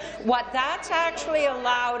students. What that's actually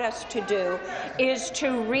allowed us to do is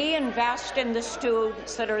to reinvest in the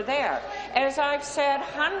students that are there. As I've said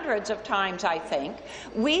hundreds of times, I think,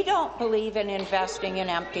 we don't believe in investing in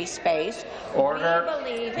empty space. Order. We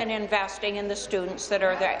believe in investing in the students that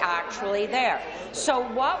are actually there. So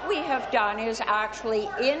what we have done is actually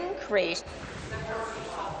increase.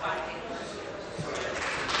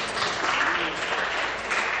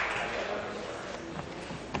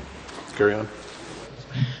 Carry on.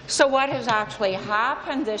 So what has actually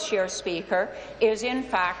happened this year, Speaker, is in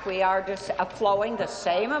fact we are just flowing the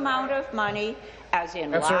same amount of money as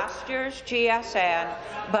in last year's GSN,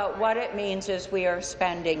 but what it means is we are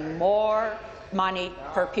spending more money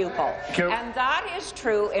per pupil. And that is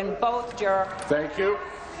true in both Durham. Thank you.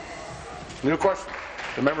 New question.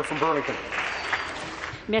 The member from Burlington.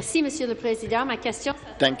 Merci, Monsieur le Président. Ma question.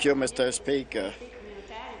 Thank you, Mr. Speaker.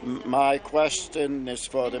 My question is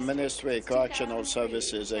for the Ministry of Correctional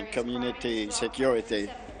Services and Community Security.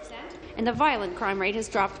 And the violent crime rate has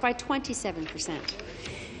dropped by 27%.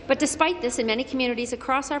 But despite this, in many communities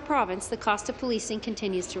across our province, the cost of policing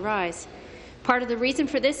continues to rise. Part of the reason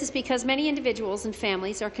for this is because many individuals and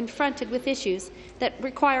families are confronted with issues that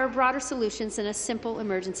require broader solutions than a simple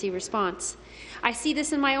emergency response. I see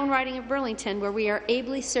this in my own riding of Burlington, where we are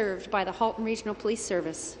ably served by the Halton Regional Police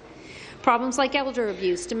Service. Problems like elder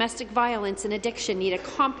abuse, domestic violence and addiction need a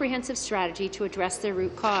comprehensive strategy to address their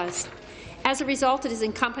root cause. As a result, it is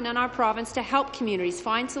incumbent on our province to help communities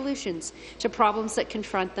find solutions to problems that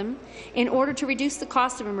confront them in order to reduce the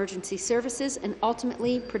cost of emergency services and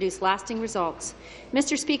ultimately produce lasting results.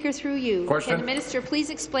 Mr. Speaker, through you, can the Minister please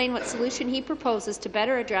explain what solution he proposes to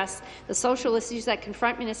better address the social issues that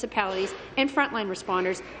confront municipalities and frontline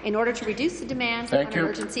responders in order to reduce the demands on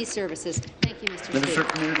emergency services? Thank you, Mr. Minister Speaker. of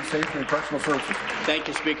Community Safety and Correctional Services. Thank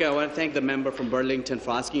you, Speaker. I want to thank the member from Burlington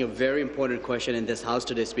for asking a very important question in this House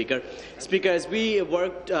today, Speaker. Speaker, as we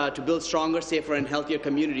work to build stronger, safer and healthier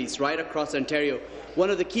communities right across Ontario, one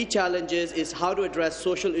of the key challenges is how to address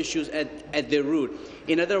social issues at their root.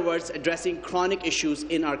 In other words, addressing chronic issues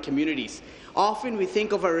in our communities. Often we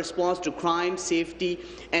think of our response to crime, safety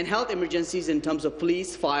and health emergencies in terms of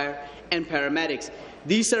police, fire and paramedics.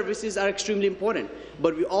 These services are extremely important,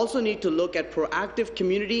 but we also need to look at proactive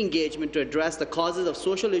community engagement to address the causes of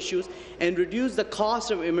social issues and reduce the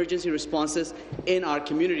cost of emergency responses in our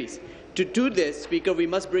communities. To do this, Speaker, we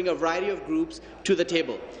must bring a variety of groups to the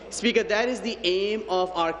table. Speaker, that is the aim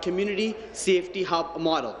of our Community Safety Hub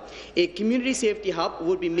model. A Community Safety Hub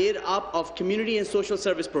would be made up of community and social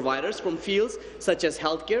service providers from fields such as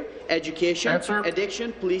healthcare, education,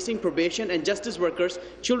 addiction, policing, probation and justice workers,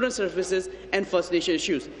 children's services and First Nation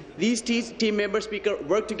issues. These team members, Speaker,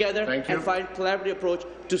 work together and find a collaborative approach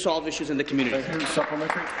to solve issues in the community. Thank you.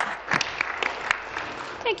 Supplementary.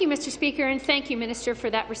 Thank you, Mr. Speaker, and thank you, Minister, for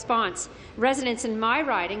that response. Residents in my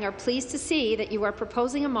riding are pleased to see that you are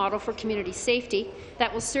proposing a model for community safety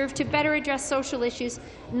that will serve to better address social issues,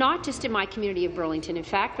 not just in my community of Burlington, in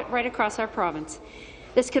fact, but right across our province.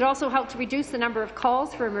 This could also help to reduce the number of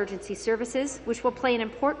calls for emergency services, which will play an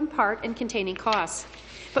important part in containing costs.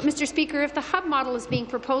 But, Mr. Speaker, if the hub model is being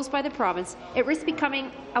proposed by the province, it risks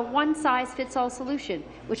becoming a one-size-fits-all solution,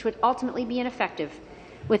 which would ultimately be ineffective.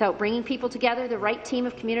 Without bringing people together, the right team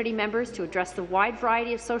of community members to address the wide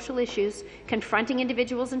variety of social issues confronting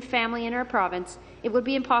individuals and family in our province, it would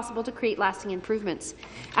be impossible to create lasting improvements.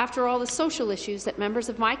 After all, the social issues that members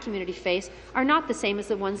of my community face are not the same as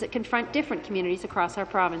the ones that confront different communities across our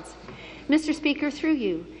province. Mr. Speaker, through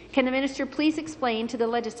you, can the Minister please explain to the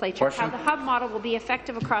Legislature how the hub model will be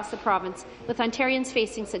effective across the province with Ontarians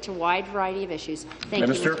facing such a wide variety of issues? Thank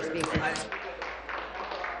you, Mr. Speaker.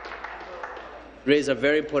 Raise a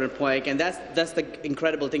very important point, and that's the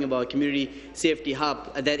incredible thing about Community Safety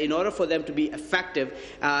Hub, that in order for them to be effective,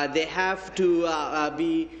 they have to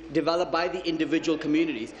be developed by the individual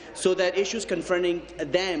communities, so that issues confronting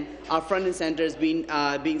them are front and center is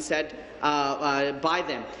being set by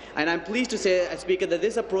them. And I'm pleased to say, Speaker, that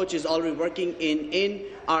this approach is already working in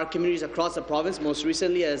our communities across the province. Most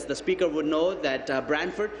recently, as the Speaker would know, that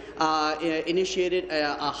Brantford initiated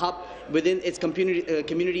a hub within its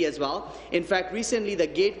community as well. In fact, recently the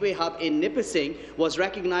Gateway Hub in Nipissing was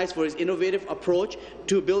recognized for its innovative approach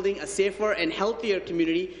to building a safer and healthier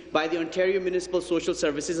community by the Ontario Municipal Social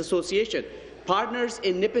Services Association. Partners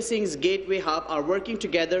in Nipissing's Gateway Hub are working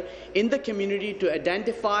together in the community to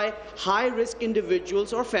identify high-risk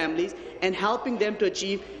individuals or families and helping them to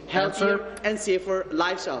achieve healthier and safer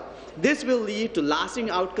lifestyle. This will lead to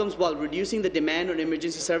lasting outcomes while reducing the demand on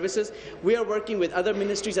emergency services. We are working with other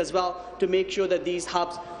ministries as well to make sure that these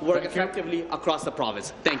hubs work effectively across the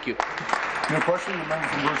province. Thank you. New question, the member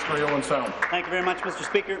from Bruce Grey, Owen Sound. Thank you very much, Mr.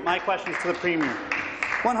 Speaker. My question is to the Premier.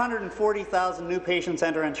 140,000 new patients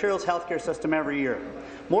enter Ontario's healthcare system every year.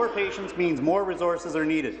 More patients means more resources are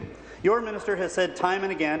needed. Your minister has said time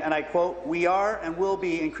and again, and I quote, "We are and will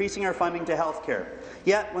be increasing our funding to healthcare."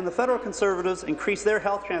 Yet, when the federal Conservatives increased their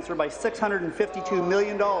health transfer by $652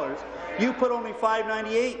 million, you put only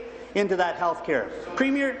 $598 into that health care.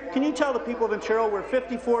 Premier, can you tell the people of Ontario where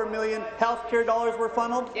 $54 million health care dollars were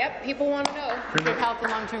funneled? Yep, people want to know. Minister of Health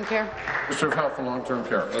and Long-Term Care. Minister of Health and Long-Term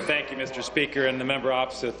Care. Well, thank you, Mr. Speaker. And the member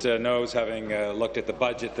opposite knows, having looked at the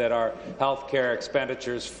budget, that our health care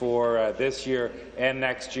expenditures for this year and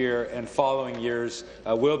next year and following years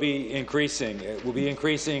will be increasing. It will be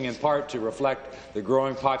increasing in part to reflect the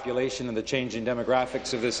growing population and the changing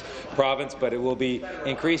demographics of this province, but it will be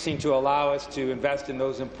increasing to allow us to invest in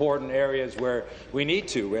those important areas where we need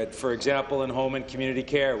to. For example, in home and community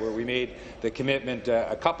care, where we made the commitment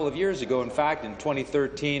a couple of years ago, in fact, in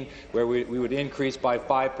 2013, where we would increase by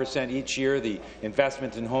 5% each year the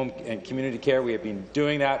investment in home and community care. We have been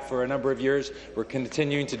doing that for a number of years. We're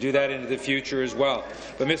continuing to do that into the future as well.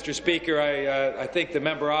 But, Mr. Speaker, I think the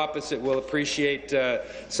member opposite will appreciate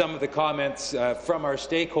some of the comments from our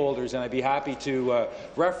stakeholders, and I'd be happy to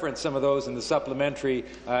reference some of those in the supplementary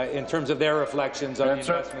in terms of their reflections on the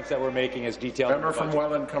investments that we're making as detailed. Member from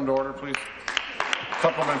Welland, come to order, please.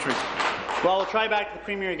 Supplementary. Well, we'll try back to the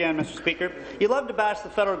Premier again, Mr. Speaker. You love to bash the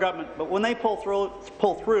federal government, but when they pull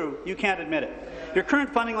through, you can't admit it. Your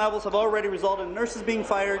current funding levels have already resulted in nurses being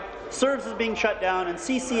fired, services being shut down, and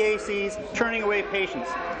CCACs turning away patients.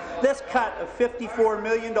 This cut of $54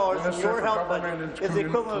 million in your health budget is the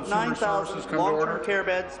equivalent of 9,000 long-term care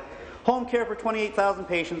beds, home care for 28,000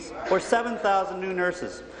 patients, or 7,000 new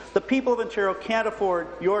nurses. The people of Ontario can't afford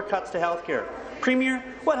your cuts to health care. Premier,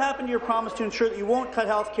 what happened to your promise to ensure that you won't cut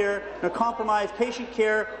health care nor compromise patient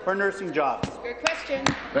care or nursing jobs? Good question.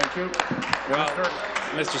 Thank you. Well,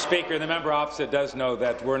 Mr. Speaker, the member opposite does know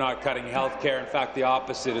that we're not cutting health care. In fact, the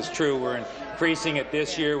opposite is true. We're increasing it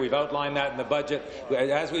this year. We've outlined that in the budget.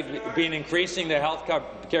 As we've been increasing the health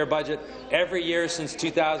care budget every year since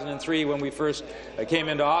 2003 when we first came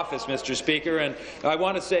into office, Mr. Speaker. And I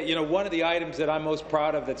want to say, one of the items that I'm most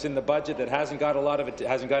proud of that's in the budget that hasn't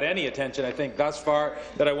got any attention, I think, thus far,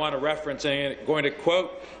 that I want to reference, and I'm going to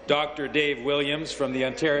quote Dr. Dave Williams from the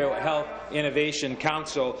Ontario Health Innovation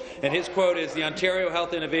Council, and his quote is, "The Ontario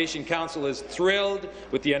Health Innovation Council is thrilled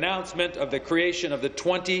with the announcement of the creation of the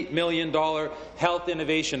 $20 million Health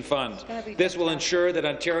Innovation Fund. This will ensure that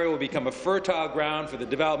Ontario will become a fertile ground for the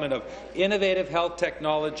development of innovative health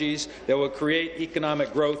technologies that will create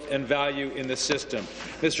economic growth and value in the system."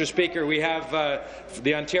 Mr. Speaker, we have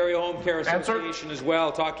the Ontario Home Care Association as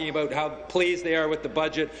well talking about how pleased they are with the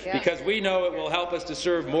budget because we know it will help us to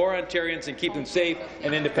serve more Ontarians and keep them safe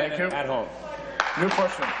and independent at home. New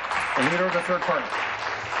question. The Leader of the Third Party.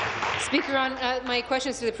 Speaker, on my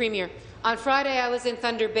questions to the Premier. On Friday, I was in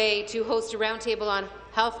Thunder Bay to host a roundtable on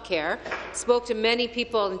health care, spoke to many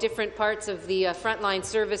people in different parts of the frontline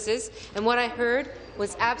services, and what I heard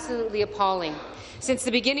was absolutely appalling. Since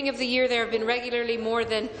the beginning of the year, there have been regularly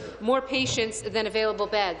more patients than available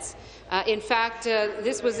beds. In fact,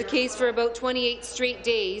 this was the case for about 28 straight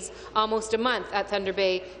days, almost a month, at Thunder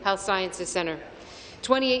Bay Health Sciences Centre.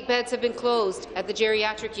 28 beds have been closed at the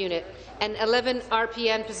geriatric unit, and 11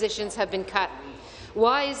 RPN positions have been cut.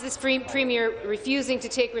 Why is this Premier refusing to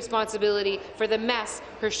take responsibility for the mess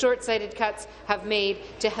her short-sighted cuts have made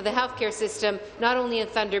to the healthcare system, not only in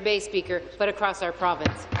Thunder Bay, Speaker, but across our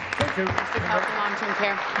province? Thank you. Minister of Health and Long-Term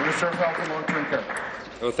Care. Minister of Health and Long-Term Care.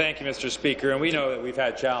 Well, thank you, Mr. Speaker. And we know that we've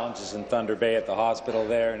had challenges in Thunder Bay at the hospital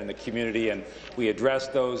there and in the community, and we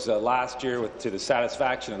addressed those last year to the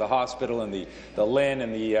satisfaction of the hospital and the LHIN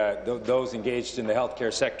and those engaged in the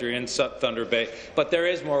healthcare sector in Thunder Bay. But there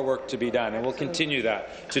is more work to be done, and we'll continue to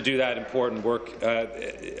do that important work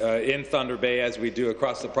in Thunder Bay as we do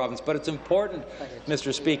across the province. But it's important,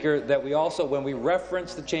 Mr. Speaker, that we also, when we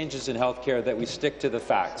reference the changes in healthcare, that we stick to the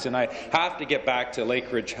facts. And I have to get back to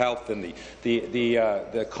Lakeridge Health and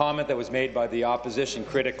the comment that was made by the opposition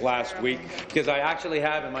critic last week, because I actually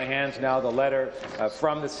have in my hands now the letter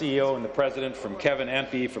from the CEO and the President, from Kevin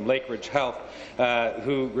Empey from Lakeridge Health,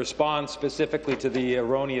 who responds specifically to the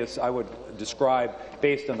erroneous, I would describe,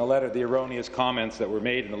 based on the letter, the erroneous comments that were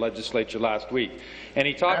made in the legislature last week. And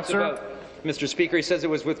he talks about, Mr. Speaker, he says, "It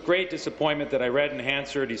was with great disappointment that I read in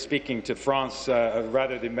Hansard," he's speaking to France,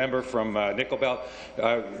 rather the member from Nickel Belt,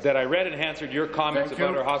 "that I read in Hansard your comments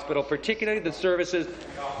about our hospital, particularly the services."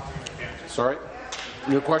 Sorry.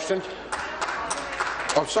 New question?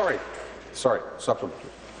 Oh, sorry. Sorry. Supplementary.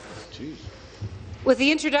 Jeez. With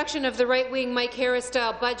the introduction of the right-wing Mike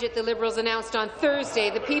Harris-style budget the Liberals announced on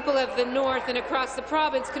Thursday, the people of the North and across the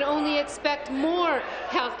province can only expect more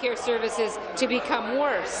healthcare services to become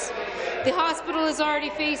worse. The hospital is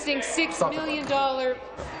already facing $6 million.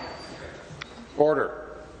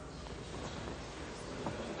 Order.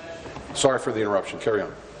 Sorry for the interruption. Carry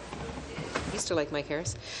on. Used to like Mike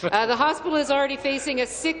Harris. The hospital is already facing a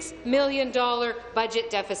 $6 million budget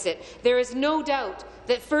deficit. There is no doubt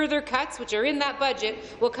that further cuts, which are in that budget,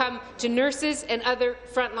 will come to nurses and other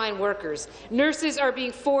frontline workers. Nurses are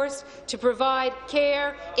being forced to provide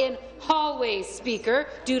care in hallways, Speaker,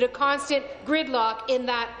 due to constant gridlock in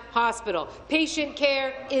that hospital. Patient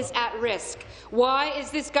care is at risk. Why is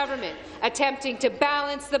this government attempting to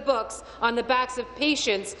balance the books on the backs of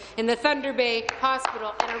patients in the Thunder Bay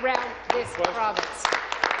Hospital and around this province?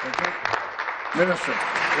 Minister.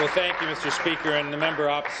 Well, thank you, Mr. Speaker. And the member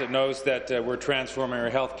opposite knows that we're transforming our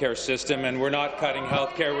health care system, and we're not cutting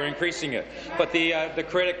health care, we're increasing it. But the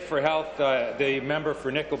critic for health, the member for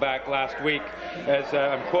Nickelback last week, as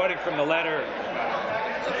I'm quoting from the letter,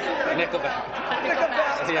 Nickelback.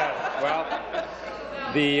 Yeah, well,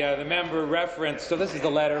 the member referenced, so this is the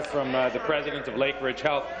letter from the president of Lakeridge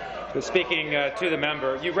Health, speaking to the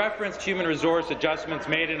member. You referenced human resource adjustments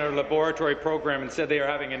made in our laboratory program and said they are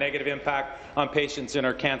having a negative impact on patients in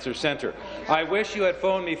our cancer centre. I wish you had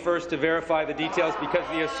phoned me first to verify the details, because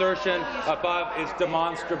the assertion above is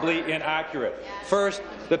demonstrably inaccurate. First,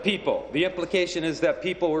 the people. The implication is that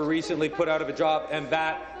people were recently put out of a job, and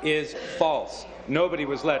that is false. Nobody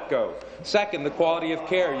was let go. Second, the quality of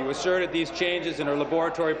care. You asserted these changes in our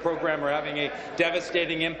laboratory program are having a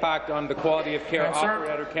devastating impact on the quality of care offered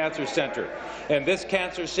at our cancer centre. And this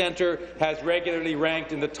cancer centre has regularly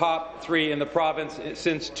ranked in the top 3 in the province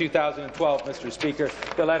since 2012, Mr. Speaker.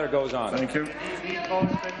 The letter goes on. Thank you.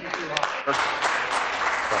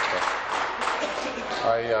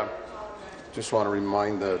 I just want to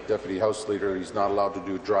remind the Deputy House Leader he's not allowed to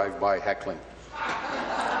do drive-by heckling.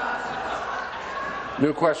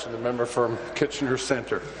 New question, the member from Kitchener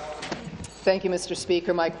Centre. Thank you, Mr.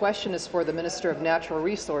 Speaker. My question is for the Minister of Natural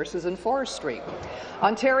Resources and Forestry.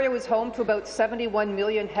 Ontario is home to about 71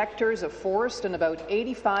 million hectares of forest and about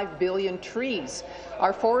 85 billion trees.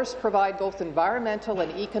 Our forests provide both environmental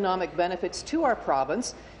and economic benefits to our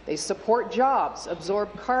province. They support jobs,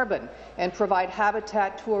 absorb carbon, and provide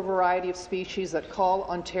habitat to a variety of species that call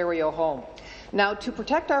Ontario home. Now, to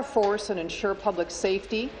protect our forests and ensure public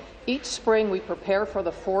safety, each spring we prepare for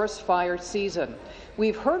the forest fire season.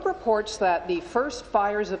 We've heard reports that the first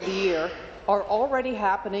fires of the year are already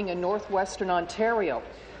happening in northwestern Ontario.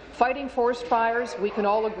 Fighting forest fires, we can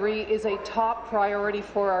all agree, is a top priority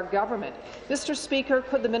for our government. Mr. Speaker,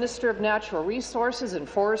 could the Minister of Natural Resources and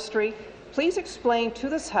Forestry please explain to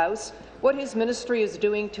this House what his ministry is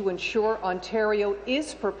doing to ensure Ontario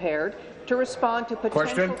is prepared to respond to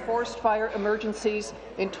potential forest fire emergencies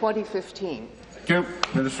in 2015? Thank you.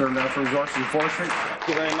 Minister of Natural Resources and Forestry. Thank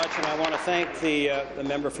you very much, and I want to thank the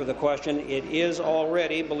member for the question. It is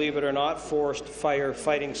already, believe it or not, forest fire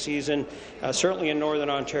fighting season, certainly in Northern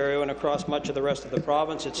Ontario and across much of the rest of the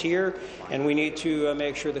province. It's here, and we need to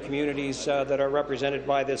make sure the communities that are represented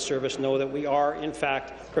by this service know that we are, in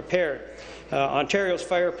fact, prepared. Ontario's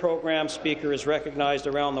fire program, Speaker, is recognized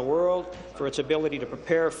around the world for its ability to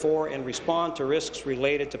prepare for and respond to risks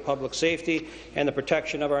related to public safety and the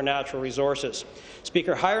protection of our natural resources.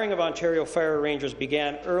 Speaker, hiring of Ontario Fire Rangers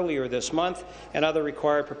began earlier this month, and other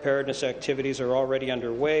required preparedness activities are already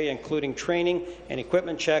underway, including training and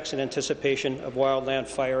equipment checks in anticipation of wildland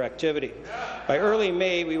fire activity. By early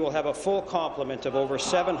May, we will have a full complement of over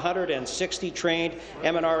 760 trained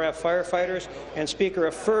MNRF firefighters, and Speaker,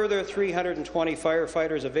 a further 320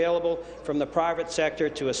 firefighters available from the private sector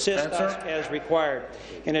to assist us as required.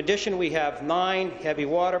 In addition, we have 9 heavy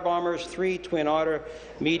water bombers, 3 Twin Otter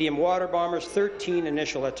medium water bombers, 13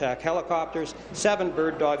 initial attack helicopters, 7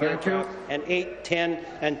 Bird Dog aircraft, and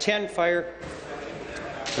 10 fire.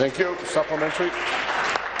 Thank you. Supplementary.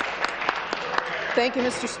 Thank you,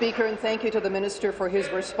 Mr. Speaker, and thank you to the Minister for his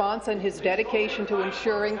response and his dedication to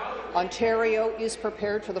ensuring Ontario is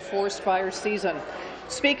prepared for the forest fire season.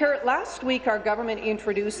 Speaker, last week our government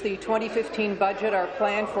introduced the 2015 budget, our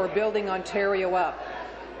plan for building Ontario up.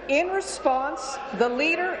 In response, the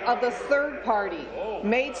leader of the third party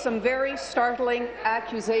made some very startling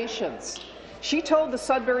accusations. She told the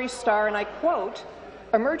Sudbury Star, and I quote,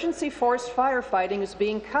 "Emergency forest firefighting is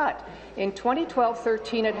being cut. In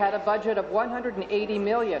 2012-13, it had a budget of $180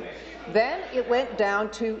 million. Then it went down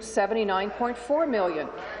to $79.4 million.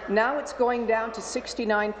 Now it's going down to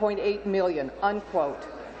 $69.8 million." Unquote.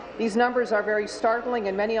 These numbers are very startling,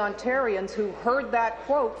 and many Ontarians who heard that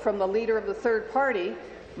quote from the leader of the third party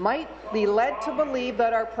might be led to believe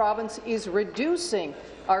that our province is reducing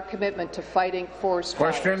our commitment to fighting forest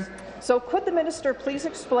fires. So could the minister please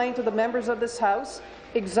explain to the members of this House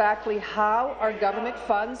exactly how our government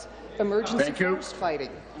funds emergency forest fighting?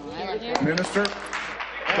 Minister.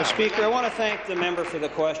 Well, Speaker, I want to thank the member for the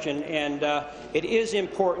question, and it is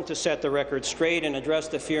important to set the record straight and address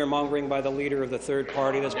the fear-mongering by the leader of the third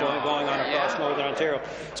party that's going on across Northern Ontario.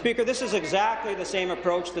 Speaker, this is exactly the same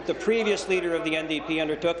approach that the previous leader of the NDP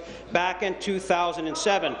undertook back in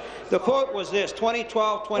 2007. The quote was this: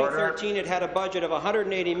 2012-2013, it had a budget of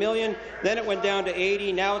 $180 million, then it went down to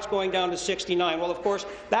 80, now it's going down to 69. Well, of course,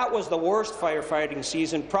 that was the worst firefighting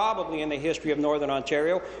season probably in the history of Northern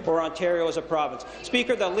Ontario, or Ontario as a province.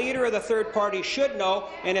 Speaker, the leader of the third party should know,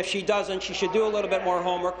 and if she doesn't, she should do a little bit more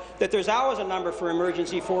homework, that there's always a number for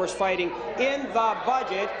emergency forest fighting in the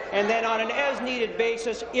budget, and then on an as-needed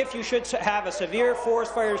basis, if you should have a severe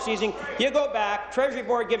forest fire season, you go back, Treasury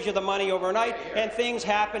Board gives you the money overnight, and things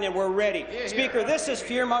happen, and we're ready. Speaker, this is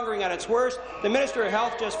fear-mongering at its worst. The Minister of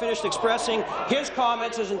Health just finished expressing his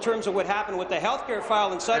comments as in terms of what happened with the healthcare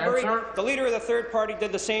file in Sudbury. The leader of the third party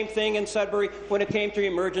did the same thing in Sudbury when it came to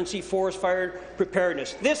emergency forest fire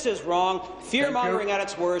preparedness. This is wrong, fear-mongering at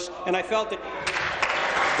its worst, and I felt that.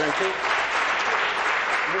 Thank you.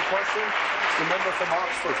 New question, the member from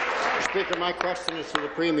Oxford. Speaker, my question is to the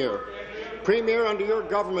Premier. Premier, under your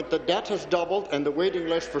government, the debt has doubled and the waiting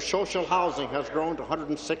list for social housing has grown to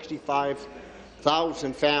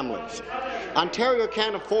 165,000 families. Ontario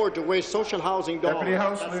can't afford to waste social housing dollars. Deputy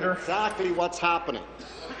House Leader. Exactly what's happening.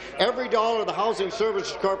 Every dollar the Housing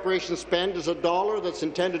Services Corporation spends is a dollar that's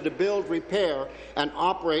intended to build, repair, and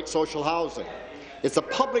operate social housing. It's a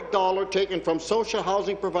public dollar taken from social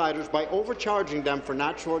housing providers by overcharging them for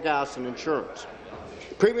natural gas and insurance.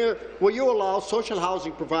 Premier, will you allow social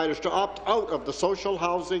housing providers to opt out of the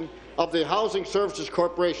Housing Services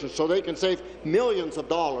Corporation so they can save millions of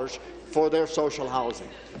dollars for their social housing?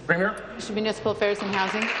 Premier. Municipal Affairs and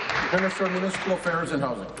Housing. Minister of Municipal Affairs and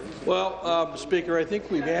Housing. Well, Speaker, I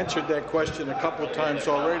think we've answered that question a couple of times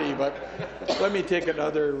already, but let me take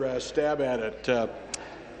another stab at it.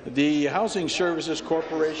 The Housing Services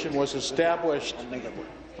Corporation was established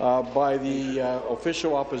by the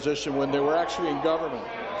official opposition when they were actually in government.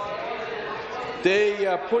 They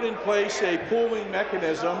put in place a pooling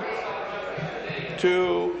mechanism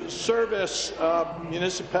to service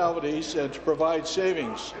municipalities and to provide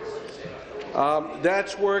savings.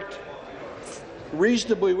 That's worked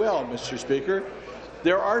reasonably well, Mr. Speaker.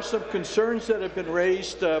 There are some concerns that have been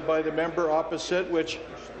raised by the member opposite, which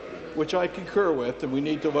I concur with, and we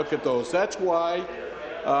need to look at those. That's why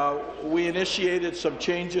we initiated some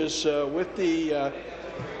changes with the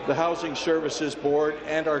Housing Services Board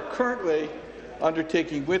and are currently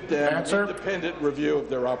undertaking with them an independent review of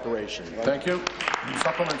their operation. Thank you.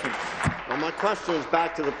 Supplementary. Well, my question is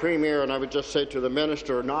back to the Premier, and I would just say to the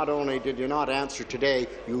Minister, not only did you not answer today,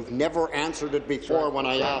 you've never answered it before when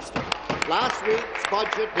I asked it. Last week's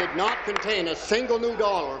budget did not contain a single new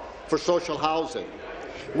dollar for social housing.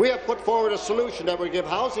 We have put forward a solution that would give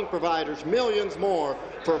housing providers millions more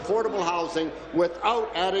for affordable housing without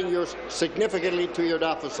adding significantly to your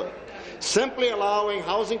deficit. Simply allowing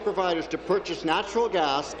housing providers to purchase natural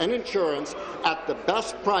gas and insurance at the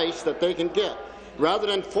best price that they can get, rather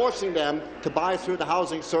than forcing them to buy through the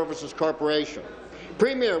Housing Services Corporation.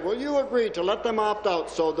 Premier, will you agree to let them opt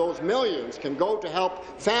out so those millions can go to help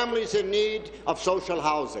families in need of social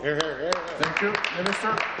housing? Thank you.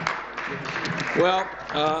 Minister. Well,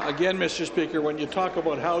 again, Mr. Speaker, when you talk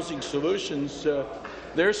about housing solutions,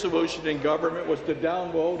 their solution in government was to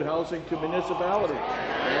download housing to municipalities.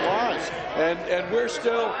 It was, and we're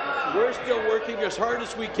still working as hard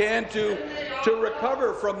as we can to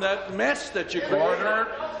recover from that mess that you created. Order.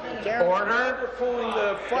 We're pulling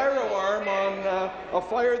the fire alarm on a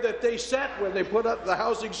fire that they set when they put up the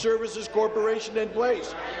Housing Services Corporation in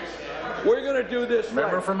place. We're going to do this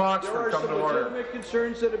Member right. from Oxford, come to order. There are some legitimate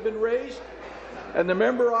concerns that have been raised, and the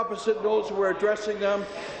member opposite knows we're addressing them.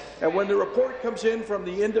 And when the report comes in from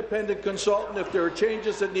the independent consultant, if there are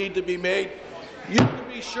changes that need to be made, you can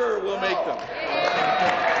be sure we'll make them.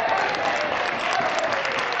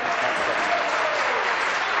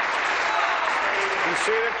 Be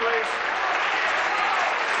seated, please.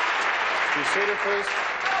 Be seated, please.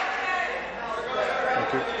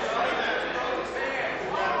 Thank you.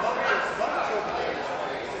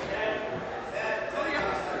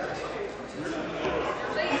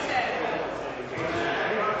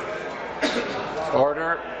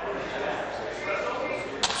 Order.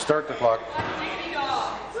 Start the clock.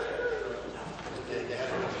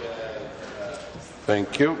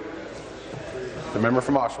 Thank you. The member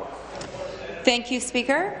from Oshawa. Thank you,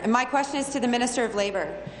 Speaker. And my question is to the Minister of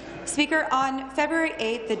Labour. Speaker, on February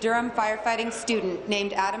 8th, the Durham firefighting student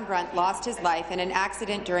named Adam Brunt lost his life in an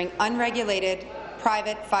accident during unregulated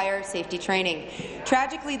private fire safety training.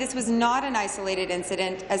 Tragically, this was not an isolated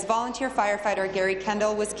incident, as volunteer firefighter Gary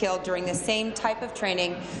Kendall was killed during the same type of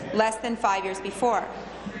training less than 5 years before.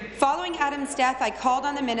 Following Adam's death, I called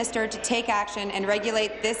on the minister to take action and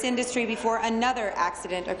regulate this industry before another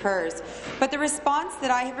accident occurs. But the response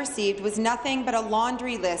that I have received was nothing but a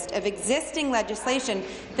laundry list of existing legislation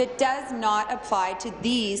that does not apply to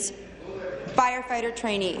these firefighter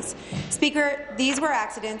trainees. Speaker, these were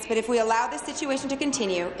accidents, but if we allow this situation to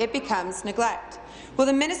continue, it becomes neglect. Will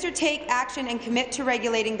the minister take action and commit to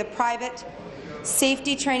regulating the private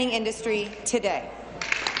safety training industry today?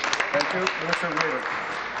 Thank you. Minister Wheeler.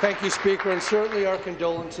 Thank you, Speaker, and certainly our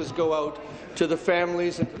condolences go out to the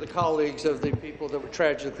families and to the colleagues of the people that were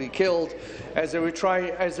tragically killed as they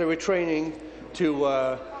were training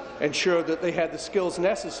to ensure that they had the skills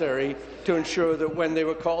necessary to ensure that when they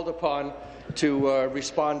were called upon to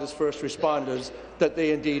respond as first responders, that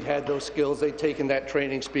they indeed had those skills. They'd taken that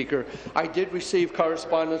training, Speaker. I did receive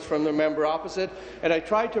correspondence from the member opposite, and I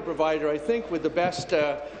tried to provide her, I think, with the best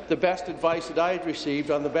advice that I had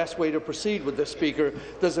received on the best way to proceed with this, Speaker.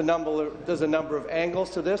 There's a number of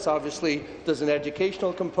angles to this. Obviously, there's an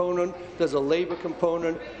educational component, there's a labour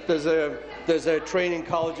component, there's a training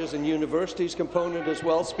colleges and universities component as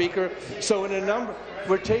well, Speaker. So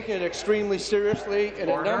we're taking it extremely seriously in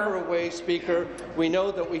a number of ways, Speaker. We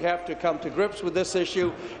know that we have to come to grips with this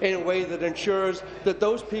issue in a way that ensures that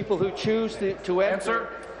those people who choose to enter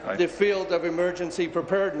the field of emergency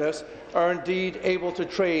preparedness are indeed able to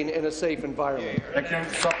train in a safe environment. Thank you.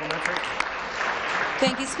 Supplementary.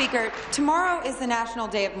 Thank you, Speaker. Tomorrow is the National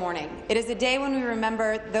Day of Mourning. It is a day when we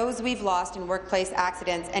remember those we've lost in workplace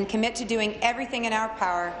accidents and commit to doing everything in our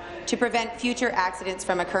power to prevent future accidents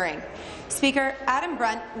from occurring. Speaker, Adam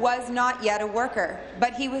Brunt was not yet a worker,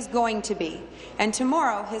 but he was going to be, and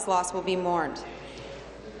tomorrow his loss will be mourned.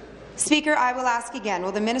 Speaker, I will ask again,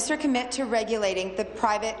 will the minister commit to regulating the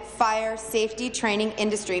private fire safety training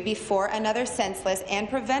industry before another senseless and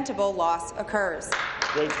preventable loss occurs?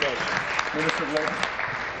 Great question. Minister Blair.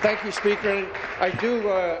 Thank you, Speaker. I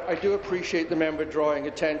do appreciate the member drawing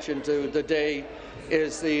attention to the day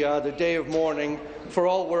is the day of mourning for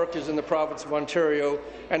all workers in the province of Ontario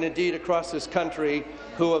and indeed across this country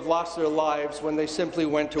who have lost their lives when they simply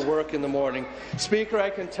went to work in the morning. Speaker, I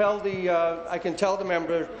can tell the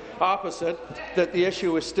member opposite that the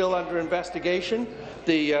issue is still under investigation.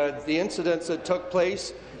 The incidents that took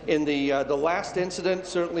place in the last incident,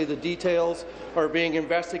 certainly the details are being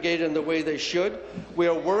investigated in the way they should. We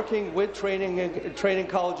are working with training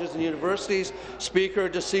colleges and universities, Speaker,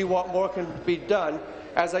 to see what more can be done.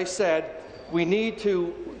 As I said,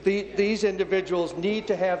 these individuals need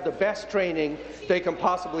to have the best training they can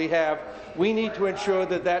possibly have. We need to ensure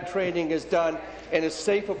that that training is done in as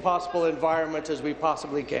safe a possible environment as we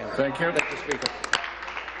possibly can. Thank you. Thank you, Speaker.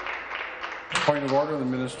 Point of order, the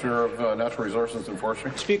Minister of Natural Resources and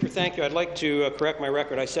Forestry. Speaker, thank you. I'd like to correct my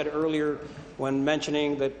record. I said earlier when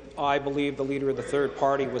mentioning that I believe the leader of the third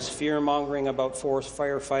party was fear-mongering about forest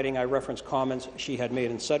firefighting. I referenced comments she had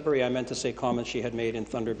made in Sudbury. I meant to say comments she had made in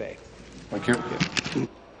Thunder Bay. Thank you.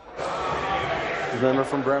 The member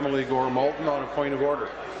from Bramalea Gore Moulton on a point of order.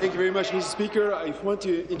 Thank you very much, Mr. Speaker. I want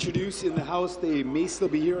to introduce in the House, they may still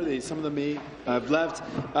be here, some of them may have left,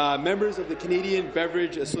 members of the Canadian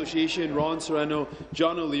Beverage Association, Ron Serrano,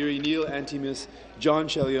 John O'Leary, Neil Antimus, John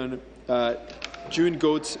Shellion, June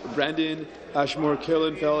Goetz, Brandon Ashmore,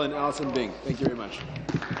 Carolyn Fell, and Alison Bing. Thank you very much.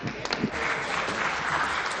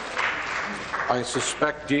 I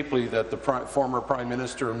suspect deeply that the former Prime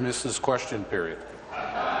Minister missed this question period.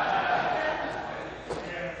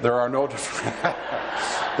 There are no deferred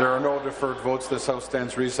votes. This House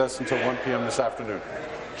stands recessed until 1 p.m. this afternoon.